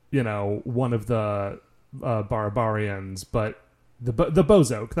 you know, one of the Barbarians, but the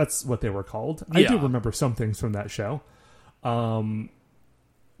Bozoak, that's what they were called. I do remember some things from that show.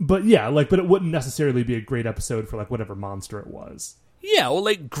 But yeah, but it wouldn't necessarily be a great episode for, like, whatever monster it was. Yeah, well,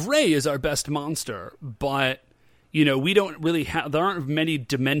 like, Gray is our best monster, but, you know, we don't really have... There aren't many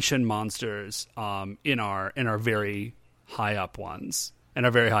Dimension monsters in our very high-up ones, and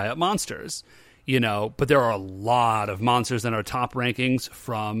our very high-up monsters, you know, but there are a lot of monsters in our top rankings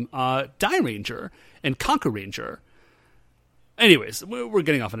from Die Ranger and Conquer Ranger. Anyways, we're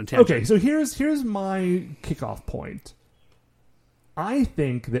getting off on a tangent. Okay, so here's my kickoff point. I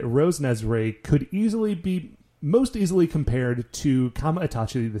think that Rose Nezare could most easily compared to Kama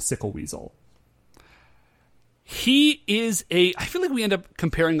Itachi the Sickle Weasel. He is I feel like we end up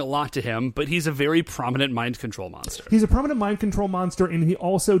comparing a lot to him, but he's a very prominent mind control monster. He's a prominent mind control monster, and he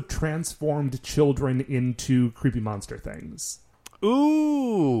also transformed children into creepy monster things.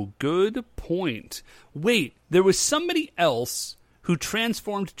 Ooh, good point. Wait, there was somebody else who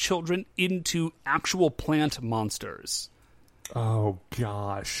transformed children into actual plant monsters. Oh,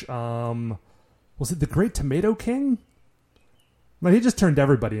 gosh. Was it the Great Tomato King? No, he just turned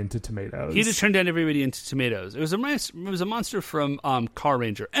everybody into tomatoes. He just turned everybody into tomatoes. It was a monster from Car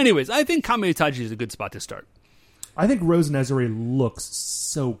Ranger. Anyways, I think Kama Itachi is a good spot to start. I think Rose Nezare looks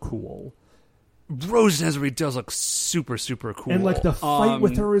so cool. Rose Nezare does look super, super cool. And, like, the fight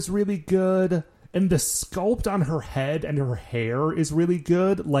with her is really good. And the sculpt on her head and her hair is really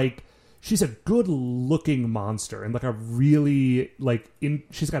good. Like... She's a good-looking monster, and like a really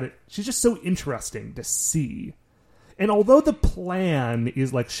she's just so interesting to see. And although the plan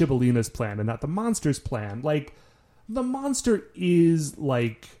is like Shibolina's plan and not the monster's plan, like the monster is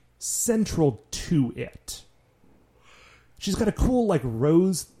like central to it. She's got a cool, like,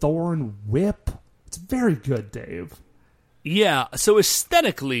 rose thorn whip. It's very good, Dave. Yeah, so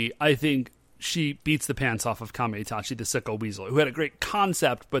aesthetically, I think she beats the pants off of Kame Itachi, the Sicko Weasel, who had a great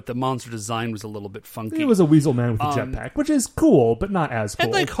concept, but the monster design was a little bit funky. It was a weasel man with a jetpack, which is cool, but not as cool.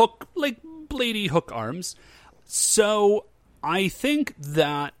 And like bladey hook arms. So I think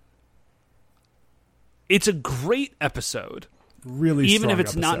that it's a great episode. Really even strong if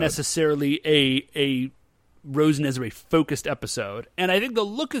it's not episode. necessarily a Rose Nezare focused episode. And I think the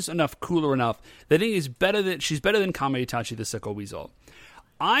look is cooler enough that I think she's better than Kame Itachi, the Sicko Weasel.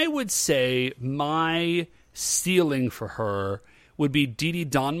 I would say my ceiling for her would be Didi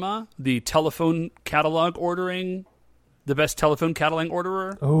Danma, the telephone catalog ordering, the best telephone catalog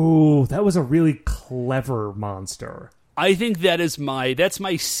orderer. Oh, that was a really clever monster. I think that's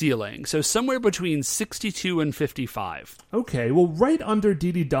my ceiling. So somewhere between 62 and 55. Okay, well, right under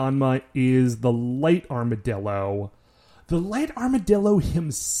Didi Danma is the Light Armadillo. The Light Armadillo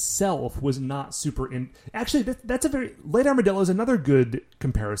himself was not super Actually, that's a very... Light Armadillo is another good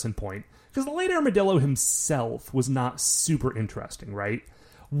comparison point. Because the Light Armadillo himself was not super interesting, right?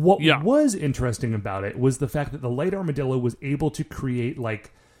 What was interesting about it was the fact that the Light Armadillo was able to create,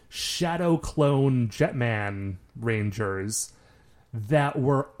 like, shadow clone Jetman Rangers that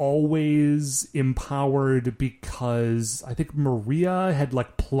were always empowered because I think Maria had,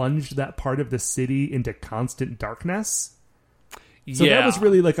 like, plunged that part of the city into constant darkness. So that was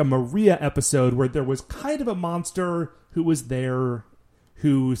really like a Maria episode where there was kind of a monster who was there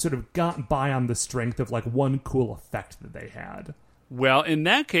who sort of got by on the strength of, like, one cool effect that they had. Well, in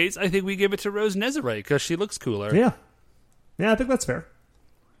that case, I think we give it to Rose Nezare because she looks cooler. Yeah, I think that's fair.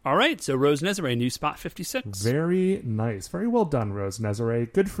 All right, so Rose Nezare, new spot 56. Very nice. Very well done, Rose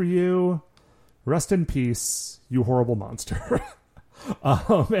Nezare. Good for you. Rest in peace, you horrible monster.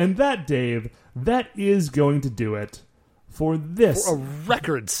 And that, Dave, that is going to do it for this. For a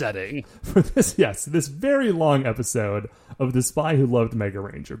record setting. For this, yes, this very long episode of The Spy Who Loved Mega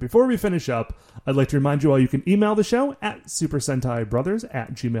Ranger. Before we finish up, I'd like to remind you all you can email the show at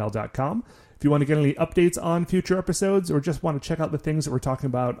supersentaibrothers@gmail.com. If you want to get any updates on future episodes or just want to check out the things that we're talking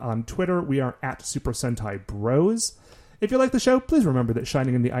about on Twitter, we are at Super Sentai Bros. If you like the show, please remember that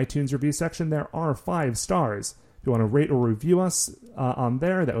shining in the iTunes review section, there are 5 stars. If you want to rate or review us on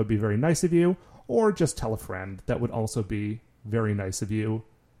there, that would be very nice of you. Or just tell a friend. That would also be very nice of you,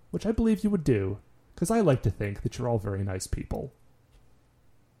 which I believe you would do, because I like to think that you're all very nice people.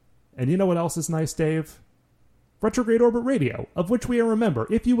 And you know what else is nice, Dave? Retrograde Orbit Radio, of which we are a member.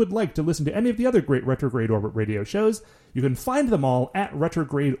 If you would like to listen to any of the other great Retrograde Orbit Radio shows, you can find them all at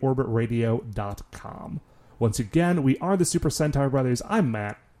retrogradeorbitradio.com. Once again, we are the Super Sentai Brothers. I'm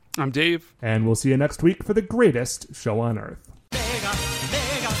Matt. I'm Dave. And we'll see you next week for the greatest show on Earth.